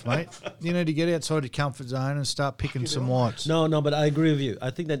yourself, mate. You need to get outside your comfort zone and start picking some whites. no, but I agree with you.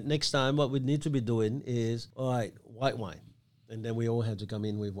 I think that next time what we need to be doing is all right, white wine, and then we all have to come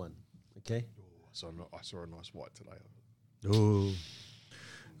in with one. Okay. So I saw a nice white today. Ooh.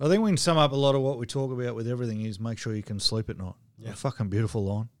 I think we can sum up a lot of what we talk about with everything is make sure you can sleep at night. Yeah. A fucking beautiful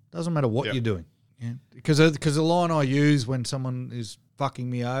line. Doesn't matter what Yeah. you're doing. Yeah. Because the line I use when someone is fucking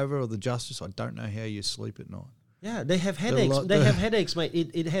me over or the justice, I don't know how you sleep at night. Yeah, they have headaches. lot- They have headaches, mate.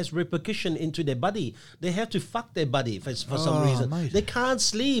 It has repercussion into their body. They have to fuck their body for some reason. Mate. They can't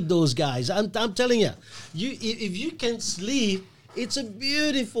sleep. Those guys. I'm telling you, if you can sleep, it's a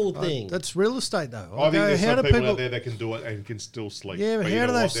beautiful thing. That's real estate, though. I think there's how some do people out there that can do it and can still sleep. Yeah, but you how know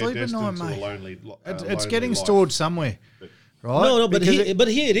do they what? They're sleep at night, destined to a mate? lonely, It's lonely getting life. stored somewhere, right? no, but Because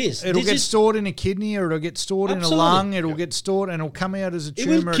here it is. It'll This get is- stored in a kidney, or it'll get stored Absolutely. in a lung. It'll get stored, and it'll come out as a It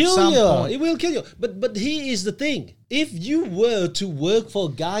tumor will at kill some you. point. It will kill you. But here is the thing: if you were to work for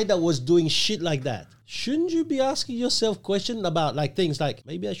a guy that was doing shit like that, shouldn't you be asking yourself questions about like things like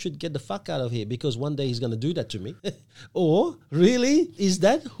maybe I should get the fuck out of here because one day he's gonna do that to me, or really is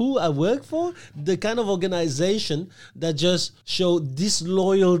that who I work for? The kind of organization that just show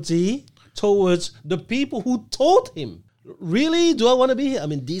disloyalty towards the people who taught him. Really? Do I want to be here? I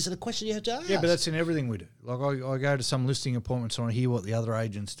mean, these are the questions you have to ask. Yeah, but that's in everything we do. Like I go to some listing appointments and I hear what the other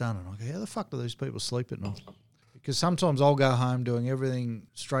agent's done, and I go, how the fuck do these people sleep at night? Because sometimes I'll go home doing everything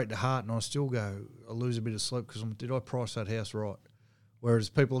straight to heart, and I still go, I lose a bit of sleep because did I price that house right? Whereas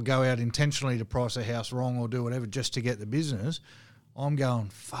people go out intentionally to price a house wrong or do whatever just to get the business. I'm going,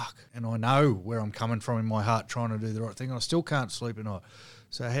 fuck, and I know where I'm coming from in my heart trying to do the right thing, and I still can't sleep at night.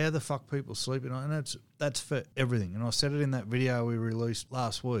 So how the fuck people sleep at night? And that's for everything. And I said it in that video we released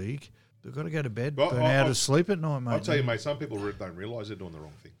last week. They've got to go to bed, Well, burn out of sleep at night, mate. I'll tell you, mate, some people don't realise they're doing the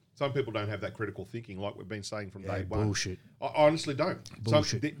wrong thing. Some people don't have that critical thinking like we've been saying from day one. bullshit. I honestly don't.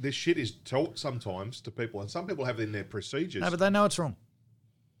 Bullshit. This shit is taught sometimes to people, and some people have it in their procedures. No, but they know it's wrong.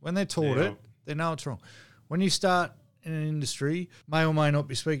 When they're taught Yeah. it, they know it's wrong. When you start in an industry, may or may not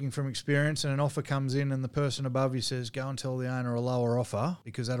be speaking from experience, and an offer comes in and the person above you says, go and tell the owner a lower offer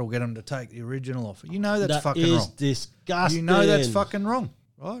because that'll get them to take the original offer. You know that's fucking is wrong. disgusting. You know that's fucking wrong,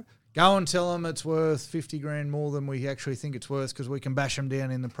 right? Go and tell them it's worth 50 grand more than we actually think it's worth because we can bash them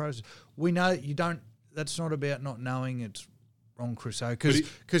down in the process. We know you don't. That's not about not knowing it's wrong, Chris.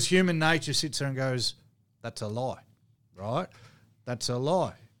 Because human nature sits there and goes, that's a lie, right? That's a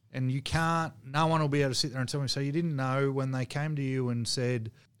lie. And you can't, no one will be able to sit there and tell me, so you didn't know when they came to you and said,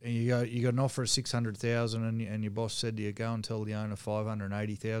 and you got an offer of 600,000 and your boss said to you, go and tell the owner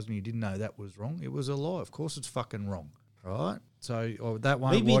 580,000, you didn't know that was wrong. It was a lie. Of course it's fucking wrong, right? So that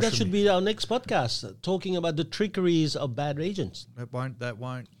won't Maybe wash that with should me. be our next podcast, talking about the trickeries of bad agents. That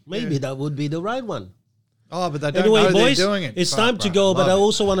won't. Maybe yeah. that would be the right one. Oh, but they don't Anyway, know boys, they're doing it. it's Fuck, time to bro. go, but I Love it.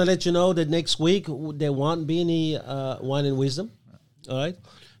 also want to let you know that next week there won't be any wine and wisdom, all right?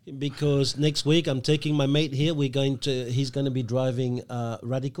 Because next week I'm taking my mate here. He's going to be driving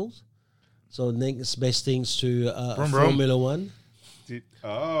Radicals. So next best things to Vroom, vroom. Formula One.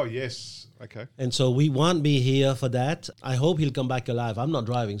 Oh, yes. Okay. And so we won't be here for that. I hope he'll come back alive. I'm not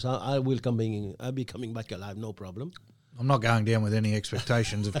driving, so I'll be coming back alive, no problem. I'm not going down with any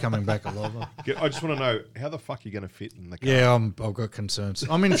expectations of coming back alive. I just want to know, how the fuck are you going to fit in the car? Yeah, I've got concerns.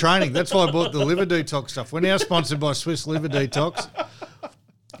 I'm in training. That's why I bought the liver detox stuff. We're now sponsored by Swiss Liver Detox.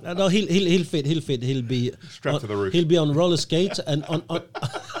 No, he'll fit. He'll be Strapped to the roof. He'll be on roller skates and on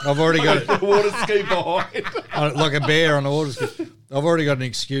I've already got it Water ski behind. like a bear on a water ski. I've already got an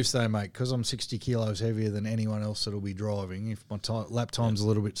excuse though, mate, because I'm 60 kilos heavier than anyone else that'll be driving. If my lap time's a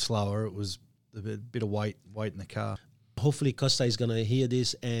little bit slower, it was a bit of weight in the car. Hopefully Costa is going to hear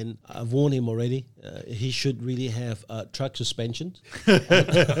this, and I've warned him already. He should really have truck suspension. I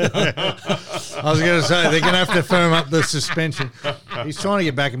was going to say, they're going to have to firm up the suspension. He's trying to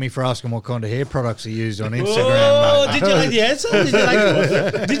get back at me for asking what kind of hair products he used on Instagram. Oh, mate. did you like the answer?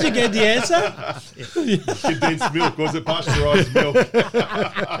 Did you get the answer? Condensed milk, was it pasteurised milk?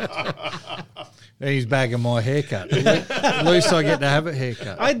 He's bagging my haircut. At least I get to have a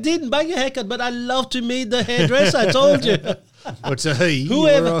haircut. I didn't bag your haircut, but I love to meet the hairdresser. I told you. What's a he?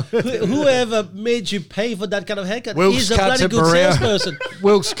 Whoever made you pay for that kind of haircut is a bloody good salesperson.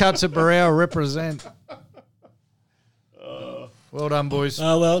 Wilkes Cuts at Barrel represent. Well done, boys.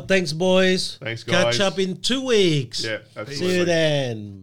 Well, thanks, boys. Thanks, guys. Catch up in 2 weeks. Yeah, absolutely. See you then.